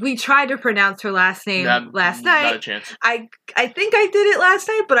 We tried to pronounce her last name last night. Not a chance. I think I did it last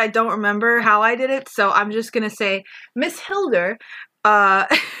night, but I don't remember how I did it. So I'm just gonna say Miss Hilder,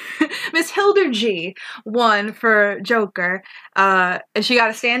 Miss Hilder G won for Joker, and she got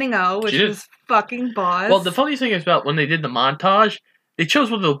a standing O, which was fucking boss. Well, the funny thing is about when they did the montage, they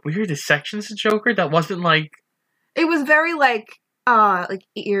chose one of the weirdest sections of Joker that wasn't It was very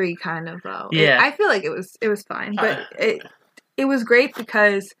eerie kind of though. Yeah. I feel like it was fine, but it was great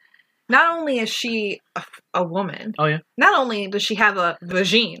because not only is she a woman, Oh yeah. not only does she have a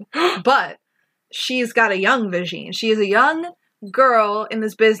vagine, but she's got a young vagine. She is a young girl in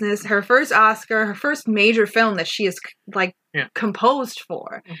this business. Her first Oscar, her first major film that she is like composed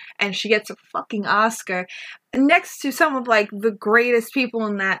for, and she gets a fucking Oscar next to some of like the greatest people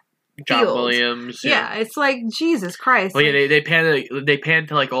in that John field. Williams. Yeah, it's like Jesus Christ. Well, like, yeah, they pan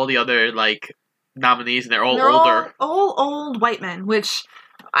to like all the other like nominees, and they're all older. all old white men, which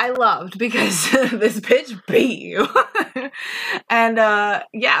I loved because this bitch beat you. And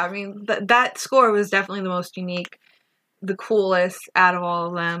yeah, I mean that score was definitely the most unique, the coolest out of all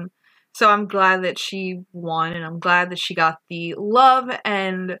of them. So I'm glad that she won, and I'm glad that she got the love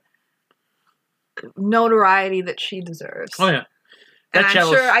and notoriety that she deserves. Oh yeah. And I'm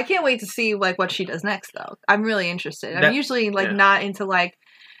sure I can't wait to see like what she does next though. I'm really interested. I'm usually like not into like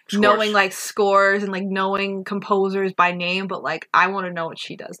knowing like scores and like knowing composers by name, but like I want to know what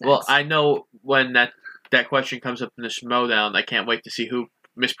she does next. Well, I know when that question comes up in the Schmodown, I can't wait to see who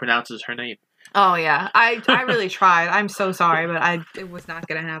mispronounces her name. Oh yeah, I really tried. I'm so sorry, but it was not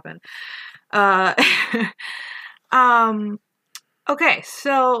gonna happen. Okay,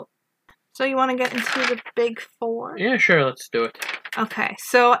 so you want to get into the big four? Yeah, sure, let's do it. Okay,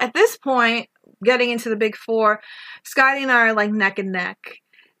 so at this point, getting into the big four, Scotty and I are like neck and neck,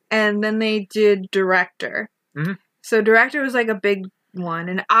 and then they did director. Mm-hmm. So director was like a big one,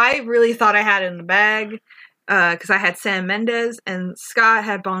 and I really thought I had it in the bag because I had Sam Mendes and Scott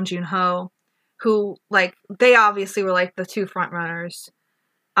had Bong Joon-ho, who like they obviously were like the two front runners.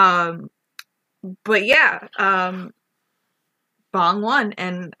 But yeah, Bong won,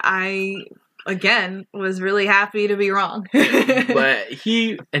 and I again was really happy to be wrong. But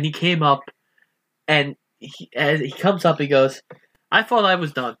he came up, and as he comes up, he goes, "I thought I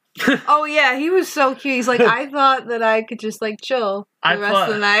was done." Oh yeah, he was so cute. He's like, I thought that I could just like chill the rest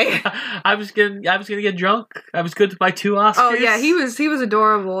of the night. I was gonna get drunk. I was good to my 2 Oscars. Oh yeah, he was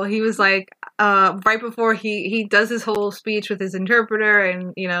adorable. He was like, right before he does his whole speech with his interpreter,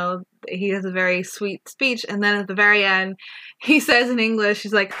 and you know he has a very sweet speech, and then at the very end, he says in English,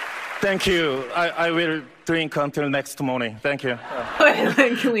 he's like, "Thank you. I will drink until next morning. Thank you."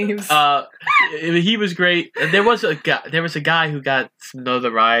 Like leaves. He was great. There was a guy who got some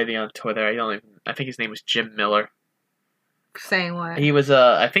notoriety on Twitter. I think his name was Jim Miller. Saying what? He was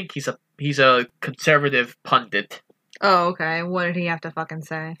I think he's a conservative pundit. Oh, okay. What did he have to fucking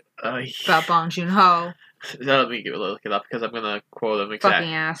say about Bong Joon-ho? Let me look it up because I'm gonna quote him exactly.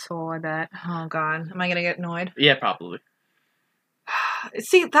 Fucking asshole, I bet. Oh god, am I gonna get annoyed? Yeah, probably.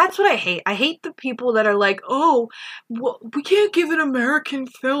 See, that's what I hate. I hate the people that are like, oh, well, we can't give an American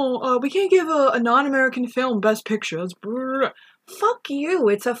film, we can't give a non-American film Best Picture. That's fuck you.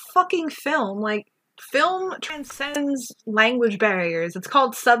 It's a fucking film. Like, film transcends language barriers. It's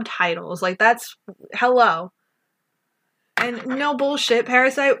called subtitles. Like, that's, hello. And no bullshit,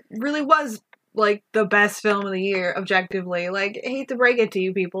 Parasite really was, like, the best film of the year, objectively. Like, I hate to break it to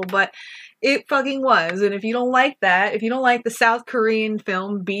you people, but it fucking was. And if you don't like that, if you don't like the South Korean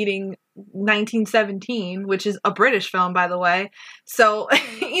film beating 1917, which is a British film, by the way, so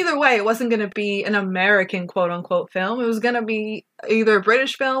either way, it wasn't going to be an American quote-unquote film. It was going to be either a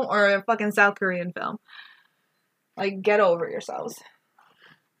British film or a fucking South Korean film. Like, get over yourselves.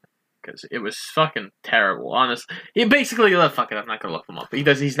 Because it was fucking terrible, honestly. He basically, fuck it, I'm not going to look him up.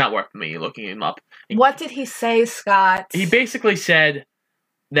 He's not worth me looking him up. What did he say, Scott? He basically said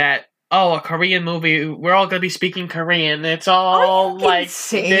that, oh, a Korean movie, we're all going to be speaking Korean. It's all like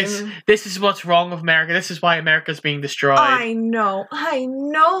this. This is what's wrong with America. This is why America's being destroyed. I know,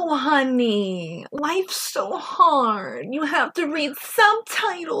 honey. Life's so hard. You have to read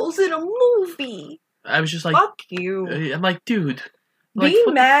subtitles in a movie. I was just like, fuck you. I'm like, dude. Be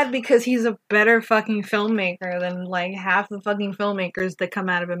mad because he's a better fucking filmmaker than like half the fucking filmmakers that come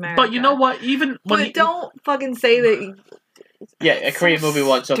out of America. But you know what? Even when don't fucking say that. Yeah, a Korean movie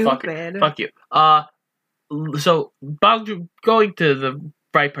won, so fuck you. So going to the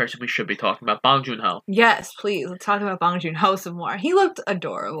right person we should be talking about, Bong Joon-ho. Yes, please. Let's talk about Bong Joon-ho some more. He looked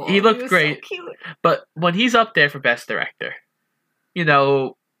adorable. He looked great. So cute. But when he's up there for Best Director, you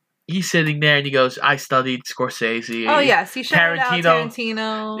know, he's sitting there and he goes, I studied Scorsese. Oh, yes. He shouted out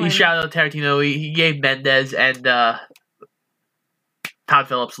Tarantino. He shouted out Tarantino. He gave Mendes and Todd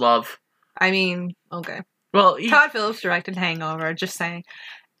Phillips love. I mean, okay. Well, Todd Phillips directed Hangover, just saying.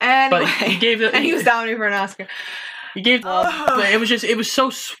 Anyway, but he gave it, and he was nominated for an Oscar. He gave love, but it was so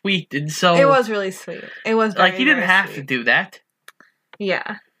sweet and so. It was really sweet. It was very, like he didn't have sweet. to do that.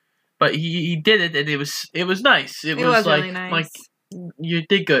 Yeah, but he did it, and it was nice. It was like really nice. Like you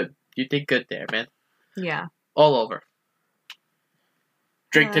did good. You did good there, man. Yeah, all over.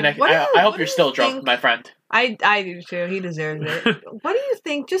 Drink to next. What do you- I hope what you're do still you drunk, think- my friend. I do too. He deserves it. What do you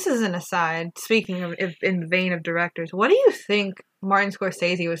think, just as an aside, speaking of in the vein of directors, what do you think Martin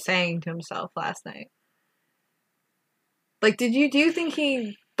Scorsese was saying to himself last night? Like, do you think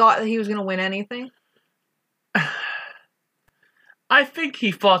he thought that he was going to win anything? I think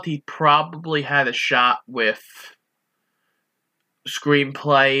he thought he probably had a shot with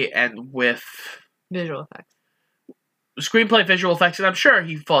screenplay and with Visual effects. screenplay, visual effects, and I'm sure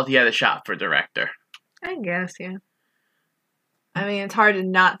he thought he had a shot for director. I guess, yeah. I mean, it's hard to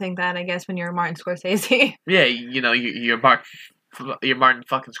not think that, I guess, when you're Martin Scorsese. Yeah, you're Martin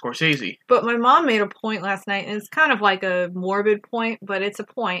fucking Scorsese. But my mom made a point last night, and it's kind of like a morbid point, but it's a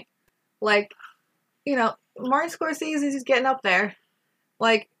point. Like, Martin Scorsese is getting up there.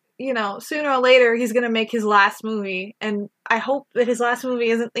 Like, sooner or later, he's going to make his last movie, and I hope that his last movie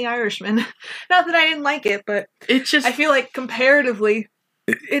isn't The Irishman. Not that I didn't like it, but it's just... I feel like comparatively,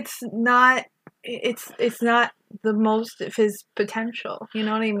 it's not the most of his potential. You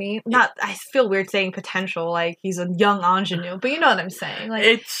know what I mean? I feel weird saying potential, like he's a young ingenue, but you know what I'm saying. Like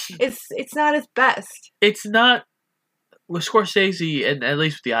it's not his best. It's not with Scorsese, and at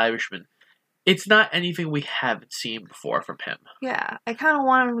least with The Irishman. It's not anything we haven't seen before from him. Yeah, I kind of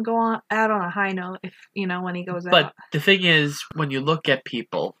want him to go out on a high note if when he goes out. But the thing is, when you look at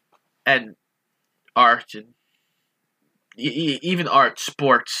people and art and even art,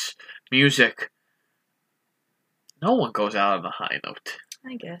 sports, music, no one goes out on a high note.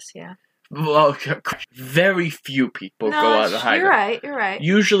 I guess, yeah. Well, very few people go out on a high note. You're right.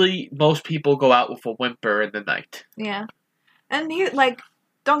 Usually, most people go out with a whimper in the night. Yeah. And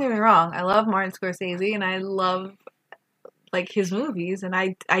don't get me wrong, I love Martin Scorsese, and I love, his movies, and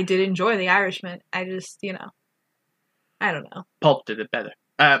I did enjoy The Irishman. I just, I don't know. Pulp did it better.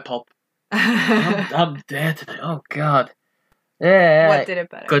 Pulp. I'm dead today. Oh, God. Yeah. What did it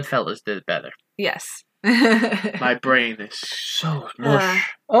better? Goodfellas did it better. Yes. My brain is so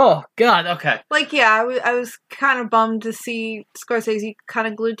mush. Oh, God, okay. I was kind of bummed to see Scorsese kind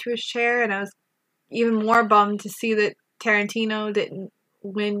of glued to his chair, and I was even more bummed to see that Tarantino didn't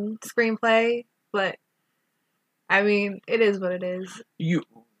win screenplay, but I mean, it is what it is.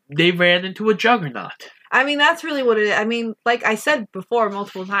 They ran into a juggernaut. I mean, that's really what it is. I mean, like I said before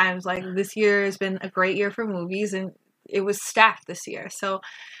multiple times, this year has been a great year for movies, and it was stacked this year. So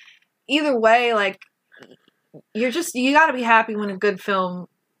either way, you gotta be happy when a good film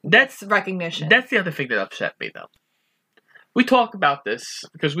gets recognition. That's the other thing that upset me, though. We talk about this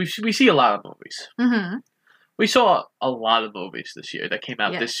because we see a lot of movies. Mm-hmm. We saw a lot of movies this year that came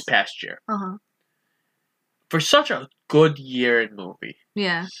out this past year. Uh-huh. For such a good year in movies,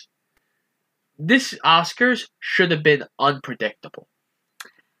 yeah, this Oscars should have been unpredictable.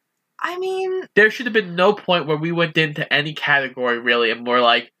 I mean, there should have been no point where we went into any category really and we're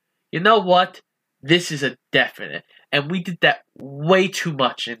like, you know what? This is a definite. And we did that way too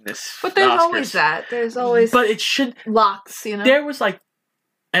much in this. But there's Oscars. Always that. There's always. But it should locks. There was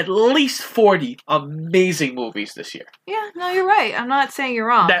at least 40 amazing movies this year. Yeah, no, you're right. I'm not saying you're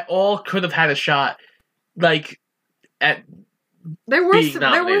wrong. That all could have had a shot, at there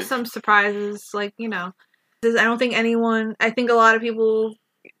were some surprises, I don't think anyone. I think a lot of people,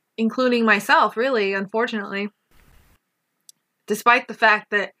 including myself, really, unfortunately, despite the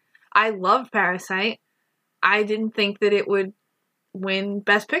fact that I love Parasite, I didn't think that it would win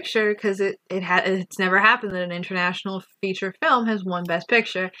Best Picture because it's never happened that an international feature film has won Best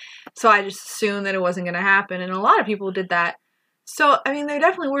Picture. So I just assumed that it wasn't going to happen, and a lot of people did that. So I mean, there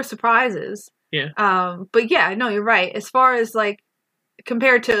definitely were surprises. Yeah. But yeah, no, you're right. As far as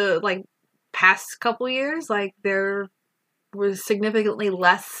compared to past couple years, there was significantly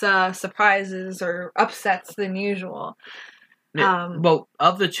less surprises or upsets than usual. Well,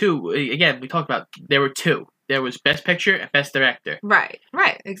 of the two, again, we talked about there were two. There was Best Picture and Best Director. Right,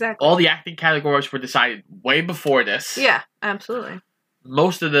 exactly. All the acting categories were decided way before this. Yeah, absolutely.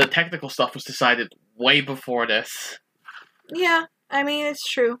 Most of the technical stuff was decided way before this. Yeah, I mean, it's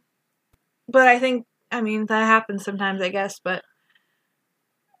true. But that happens sometimes, I guess, but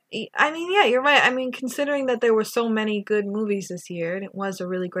I mean, yeah, you're right. I mean, considering that there were so many good movies this year, and it was a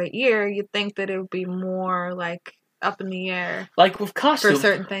really great year, you'd think that it would be more, up in the air. With costume. For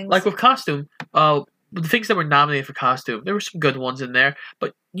certain things. With costume, the things that were nominated for costume, there were some good ones in there,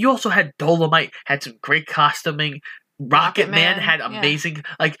 but you also had Dolomite, had some great costuming. Rocket Man had amazing,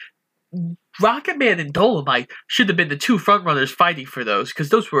 Rocket Man and Dolomite should have been the two frontrunners fighting for those, because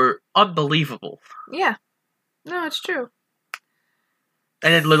those were unbelievable. Yeah. No, it's true.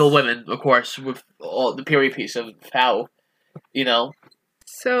 And then Little Women, of course, with all the period piece of how,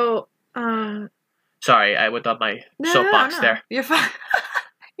 So, Sorry, I went on my soapbox there. You're fine.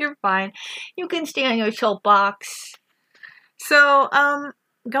 You're fine. You can stay on your soapbox. So,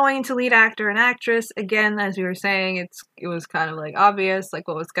 going into lead actor and actress, again, as we were saying, it was kind of like obvious, like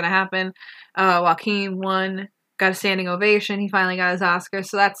what was going to happen. Joaquin won, got a standing ovation. He finally got his Oscar,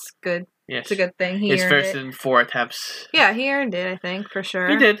 so that's good. Yes. It's a good thing. His first in 4 attempts. Yeah, he earned it, I think, for sure.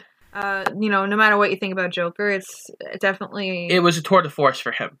 He did. No matter what you think about Joker, it's definitely... It was a tour de force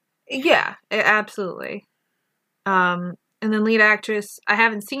for him. Yeah, absolutely. And then lead actress, I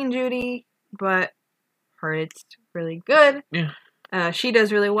haven't seen Judy, but heard it's really good. Yeah. She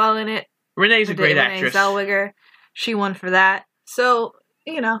does really well in it. Renee's a great actress. Renee Zellweger. She won for that. So,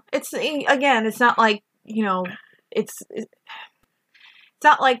 it's not like, it's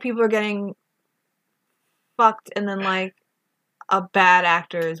not like people are getting fucked and then, like, a bad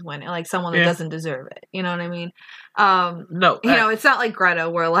actor is winning, like someone that doesn't deserve it. You know what I mean? No. It's not like Greta,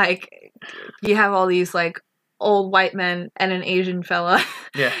 where, like, you have all these, like, old white men and an Asian fella.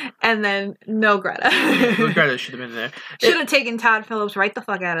 Yeah. And then no Greta. Greta should have been there. Should have taken Todd Phillips right the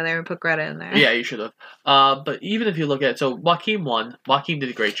fuck out of there and put Greta in there. Yeah, you should have. But even if you look at it, so Joaquin won. Joaquin did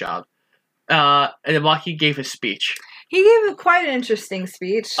a great job. And then Joaquin gave his speech. He gave quite an interesting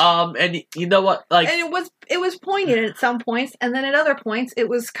speech. And you know what? Like, and it was poignant at some points, and then at other points it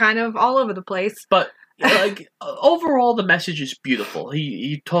was kind of all over the place. But like overall, the message is beautiful.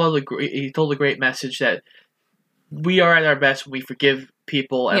 He told a great message that we are at our best when we forgive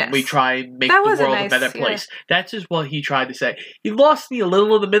people and we try and make the world a better place. That's just what he tried to say. He lost me a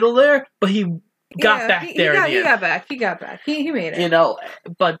little in the middle there, but he got back there. He got back. He made it.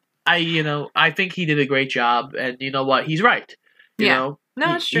 But I think he did a great job, and you know what? He's right. No,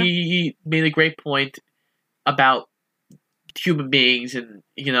 it's true. He made a great point about human beings, and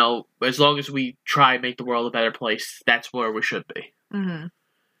as long as we try and make the world a better place, that's where we should be. Mm-hmm.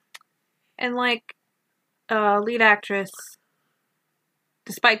 And like, lead actress,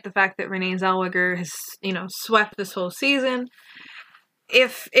 despite the fact that Renee Zellweger has swept this whole season,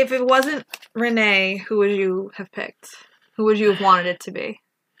 if it wasn't Renee, who would you have picked? Who would you have wanted it to be?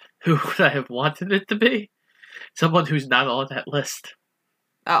 Who would I have wanted it to be? Someone who's not on that list.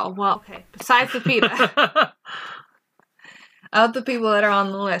 Oh, well, okay. Besides Lupita. Of the people that are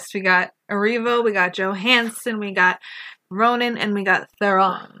on the list, we got Erivo, we got Johansson, we got Ronan, and we got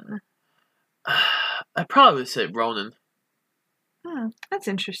Theron. I probably would say Ronan. That's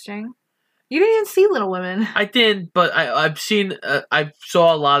interesting. You didn't even see Little Women. I did, but I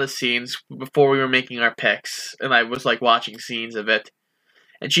saw a lot of scenes before we were making our picks, and I was like watching scenes of it.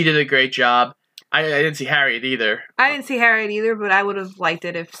 And she did a great job. I didn't see Harriet either. I didn't see Harriet either, but I would have liked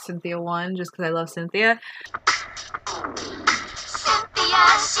it if Cynthia won, just because I love Cynthia. Cynthia,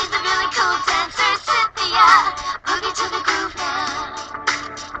 she's a really cool dancer. Cynthia, boogie to the groove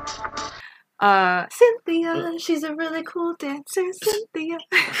now. Cynthia, she's a really cool dancer. Cynthia.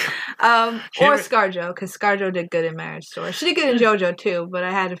 Or ScarJo, because ScarJo did good in Marriage Story. She did good in JoJo too, but I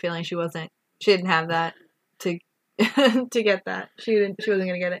had a feeling she didn't have that to to get that. She wasn't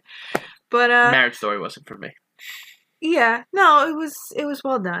gonna get it. But Marriage Story wasn't for me. Yeah, no, it was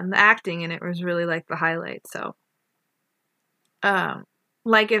well done. The acting in it was really like the highlight. So,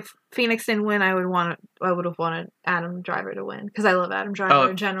 like if Phoenix didn't win, I would have wanted Adam Driver to win because I love Adam Driver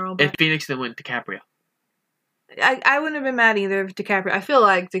in general. But if Phoenix didn't win, DiCaprio. I wouldn't have been mad either if DiCaprio. I feel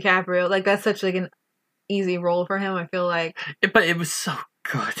like DiCaprio, like that's such like an easy role for him. I feel like, but it was so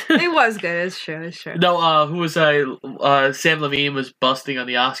good. It was good. It's true. No, who was Sam Levine was busting on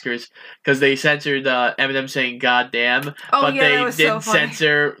the Oscars because they censored Eminem saying "God damn," but they didn't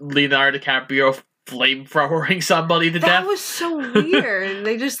censor Leonardo DiCaprio flamethrowering somebody to death. That was so weird.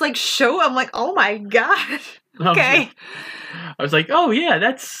 They just like show. I'm like, oh my god. Okay. I was like, oh yeah,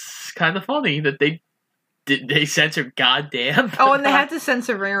 that's kind of funny that they censored goddamn. Oh, and they had to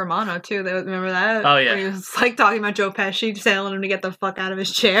censor Ray Romano too. Remember that? Oh yeah. He was like talking about Joe Pesci, telling him to get the fuck out of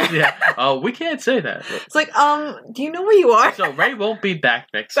his chair. Yeah. Oh, we can't say that. It's like, do you know where you are? So Ray won't be back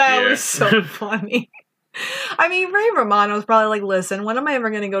next year. That was so funny. I mean, Ray Romano was probably like, listen, when am I ever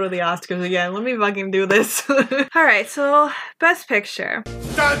going to go to the Oscars again? Let me fucking do this. All right, so Best Picture.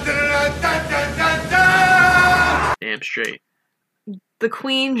 Damn straight. The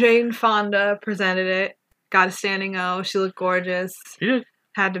Queen, Jane Fonda, presented it. Got a standing O. She looked gorgeous. She did.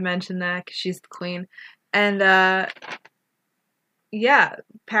 Had to mention that because she's the queen. And, yeah,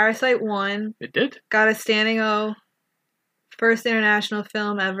 Parasite won. It did. Got a standing O. First international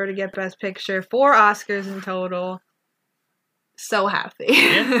film ever to get Best Picture. 4 Oscars in total. So happy.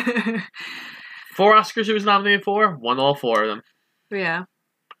 Yeah. 4 Oscars it was nominated for. Won all 4 of them. Yeah.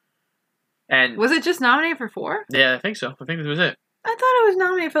 And was it just nominated for 4? Yeah, I think so. I think this was it. I thought it was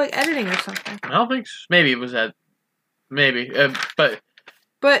nominated for like editing or something. I don't think so. Maybe it was that. Maybe. But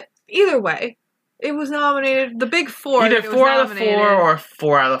But either way, it was nominated. The big four. Either it was 4 out of nominated. 4 or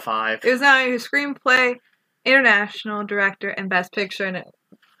 4 out of 5. It was nominated Screenplay, International Director, and Best Picture, and it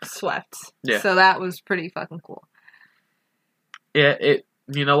swept. Yeah. So that was pretty fucking cool. Yeah,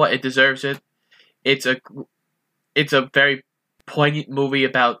 you know what? It deserves it. It's a very poignant movie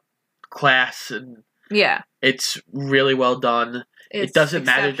about class, and Yeah. it's really well done. It's it doesn't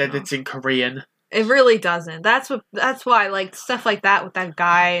matter that exceptional. it's in Korean. It really doesn't. That's why, like, stuff like that with that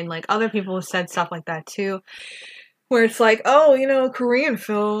guy, and like other people have said stuff like that too, where it's like, oh, you know, Korean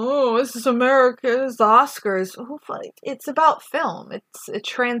film, oh, this is America, this is the Oscars. Oh, it's about film. It's a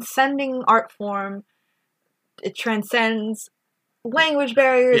transcending art form. It transcends language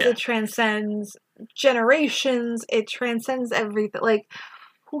barriers. Yeah. It transcends generations. It transcends everything. Like,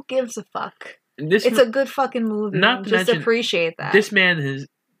 who gives a fuck? It's a good fucking movie. Not to Just mention, appreciate that. This man is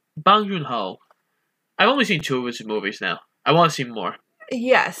Bong Joon-ho. I've only seen 2 of his movies now. I want to see more.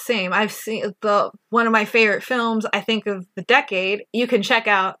 Yeah, same. I've seen one of my favorite films, I think, of the decade. You can check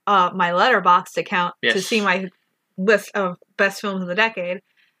out my Letterboxd account to Yes. see my list of best films of the decade.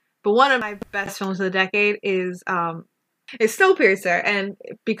 But one of my best films of the decade is Snowpiercer, and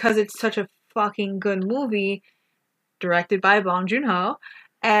because it's such a fucking good movie, directed by Bong Joon-ho,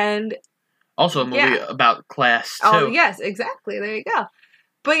 and Also a movie Yeah. about class, too. oh yes, exactly. There you go.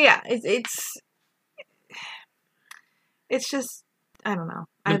 But yeah, it's just, I don't know.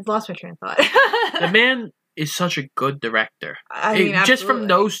 I've lost my train of thought. The man is such a good director. I mean, just from absolutely.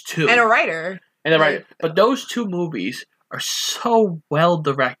 those 2. And a writer. And a Like- writer. But those 2 movies are so well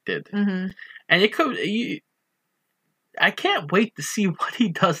directed. Mm-hmm. And it could... I can't wait to see what he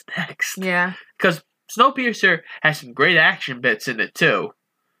does next. Yeah. Because Snowpiercer has some great action bits in it, too.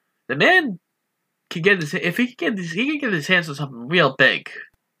 The man can get his... If he can get his hands on something real big.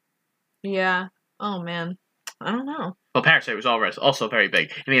 Yeah. Oh, man. I don't know. Well, Parasite was also very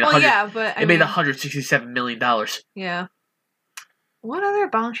big. It made Well, yeah, but I it made mean- $167 million. Yeah. What other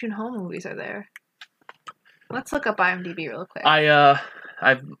Bong Joon-ho movies are there? Let's look up IMDb real quick. I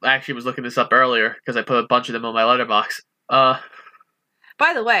actually was looking this up earlier because I put a bunch of them on my letterbox.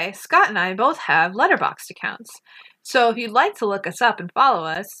 By the way, Scott and I both have Letterboxd accounts. So if you'd like to look us up and follow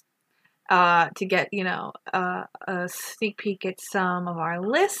us to get, a sneak peek at some of our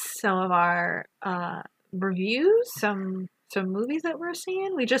lists, some of our reviews, some movies that we're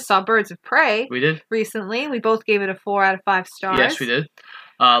seeing. We just saw Birds of Prey. We did recently. We both gave it a 4 out of 5 stars. Yes, we did.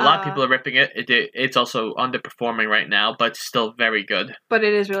 A lot of people are ripping it. It's also underperforming right now, but still very good. But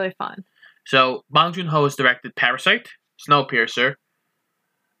it is really fun. So, Bong Joon-ho has directed Parasite, Snowpiercer,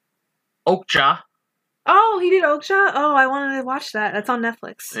 Okja. Oh, he did Okja? Oh, I wanted to watch that. That's on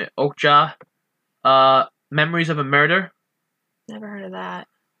Netflix. Yeah, Okja. Memories of a Murder. Never heard of that.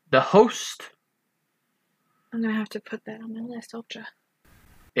 The Host. I'm going to have to put that on my list, Okja.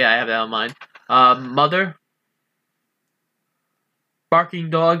 Yeah, I have that on mine. Mother. Barking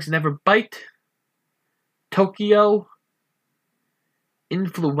Dogs Never Bite. Tokyo.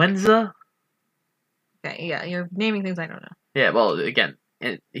 Influenza. Okay, yeah, you're naming things I don't know. Yeah, well, again,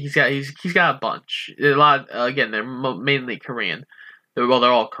 he's got a bunch. A lot. Again, they're mainly Korean. They're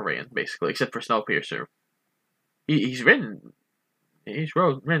all Korean basically, except for Snowpiercer. He's written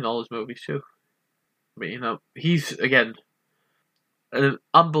all his movies too. But he's again an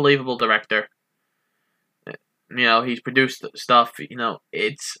unbelievable director. He's produced stuff.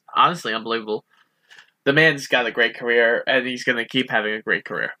 It's honestly unbelievable. The man's got a great career, and he's gonna keep having a great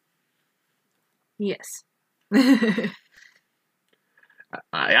career. Yes.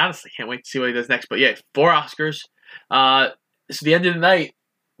 I honestly can't wait to see what he does next. But yeah, 4 Oscars. So the end of the night,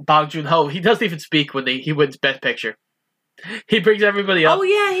 Bong Joon-ho, he doesn't even speak when he wins Best Picture. He brings everybody up. Oh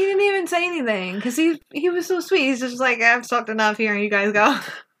yeah, he didn't even say anything because he was so sweet. He's just like, I've talked enough here, and you guys go.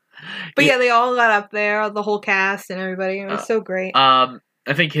 But yeah, they all got up there, the whole cast and everybody. It was so great. I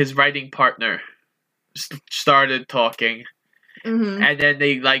think his writing partner started talking, Mm-hmm. and then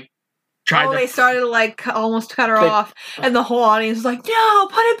they tried to. They started to almost cut her off, and the whole audience was like, "No,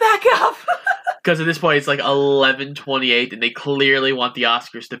 put it back up." Because at this point it's 11:28, and they clearly want the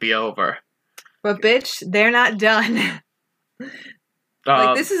Oscars to be over. But bitch, they're not done.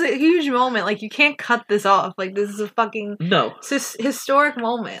 This is a huge moment. You can't cut this off. This is a fucking historic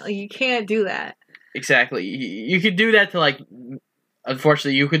moment. You can't do that. Exactly. You could do that to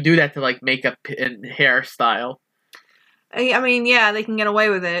unfortunately, you could do that to makeup and hairstyle. I mean, yeah, they can get away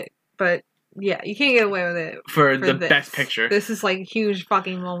with it, but yeah, you can't get away with it for the this. Best Picture. This is a huge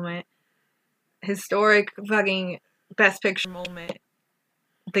fucking moment, historic fucking Best Picture moment.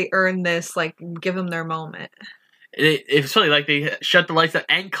 They earned this. Give them their moment. It was funny, they shut the lights out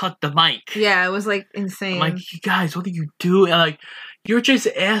and cut the mic. Yeah, it was insane. I'm you guys, what are you doing? You're just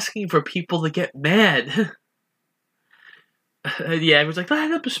asking for people to get mad. Yeah, it was like,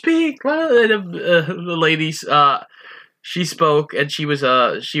 let him speak. Let him. The ladies, she spoke, and she was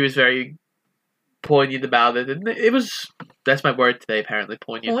very poignant about it, and it was. That's my word today. Apparently,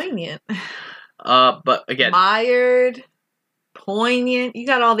 poignant. Poignant. But again, Mired, poignant. You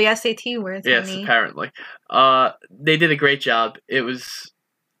got all the SAT words. yes, honey. apparently, they did a great job. It was.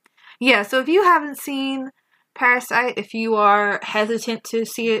 Yeah. So if you haven't seen Parasite, if you are hesitant to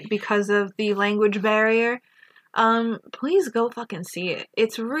see it because of the language barrier, please go fucking see it.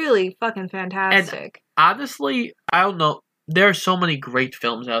 It's really fucking fantastic. And honestly, I don't know. There are so many great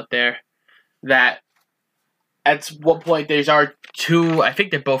films out there that at one point there's our two. I think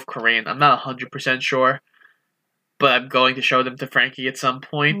they're both Korean. I'm not 100% sure, but I'm going to show them to Frankie at some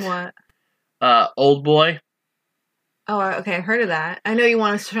point. What? Old Boy Oh, okay. I heard of that. I know you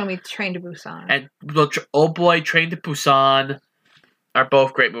want to show me Train to Busan. and Old Boy, Train to Busan are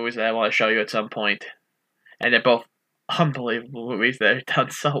both great movies that I want to show you at some point. And they're both unbelievable movies that are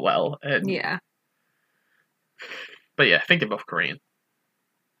done so well. And, yeah. But yeah, I think they're both Korean.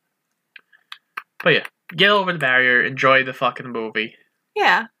 But yeah, get over the barrier, enjoy the fucking movie.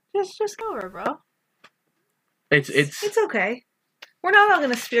 Yeah. Just go over, bro. It's okay. We're not all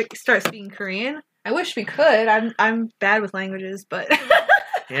gonna start speaking Korean. I wish we could. I'm bad with languages, but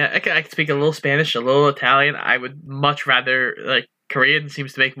yeah, I can speak a little Spanish, a little Italian. I would much rather Korean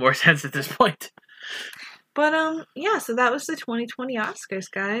seems to make more sense at this point. But yeah. So that was the 2020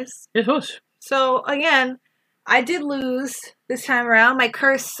 Oscars, guys. It was. So again, I did lose this time around. My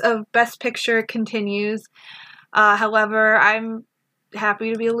curse of Best Picture continues. However, I'm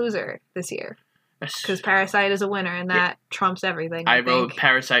happy to be a loser this year. Because Parasite is a winner, and that trumps everything. I wrote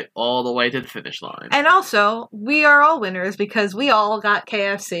Parasite all the way to the finish line. And also, we are all winners because we all got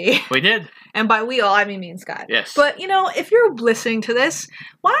KFC. We did. And by we all, I mean me and Scott. Yes. But, if you're listening to this,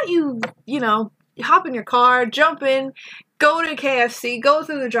 why don't you, hop in your car, jump in, go to KFC, go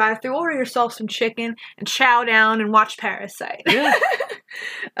through the drive-thru, order yourself some chicken, and chow down and watch Parasite. Yeah.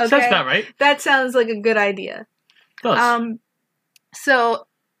 Okay? Sounds about right. That sounds like a good idea. It does. So,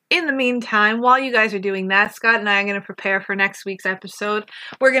 in the meantime, while you guys are doing that, Scott and I are going to prepare for next week's episode.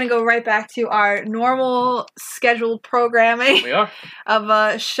 We're going to go right back to our normal scheduled programming. We are.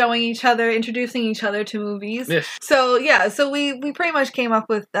 Of showing each other, introducing each other to movies. Yes. So, yeah, we pretty much came up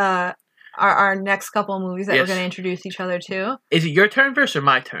with our next couple of movies that we're going to introduce each other to. Is it your turn first or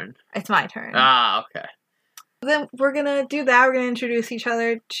my turn? It's my turn. Ah, okay. Then we're going to do that. We're going to introduce each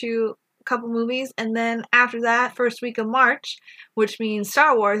other to couple movies, and then after that, first week of March, which means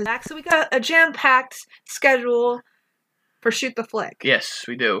Star Wars is back. So we got a jam-packed schedule for Shoot the Flick. Yes,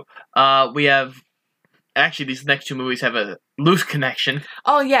 we do. We have actually these next two movies have a loose connection.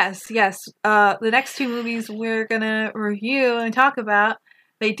 Oh yes. The next two movies we're gonna review and talk about,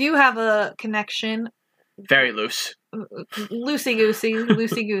 they do have a connection. Very loose.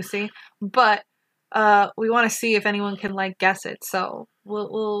 Loosey-goosey, but we want to see if anyone can guess it. So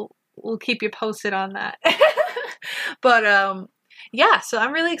we'll keep you posted on that. But, yeah, so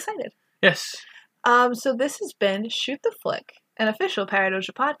I'm really excited. Yes. So this has been Shoot the Flick, an official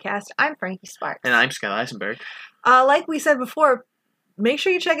Paradoja podcast. I'm Frankie Sparks. And I'm Scott Eisenberg. Like we said before, make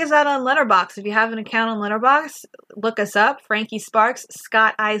sure you check us out on Letterboxd. If you have an account on Letterboxd, look us up. Frankie Sparks,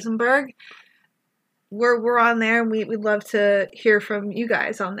 Scott Eisenberg. We're on there, and we'd love to hear from you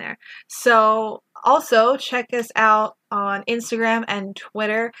guys on there. So also check us out on Instagram and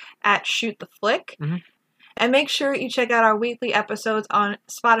Twitter at Shoot the Flick. Mm-hmm. And make sure you check out our weekly episodes on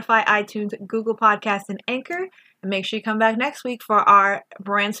Spotify, iTunes, Google Podcasts, and Anchor. And make sure you come back next week for our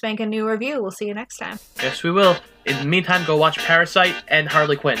brand spanking new review. We'll see you next time. Yes, we will. In the meantime, go watch Parasite and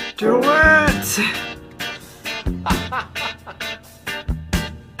Harley Quinn. Do it!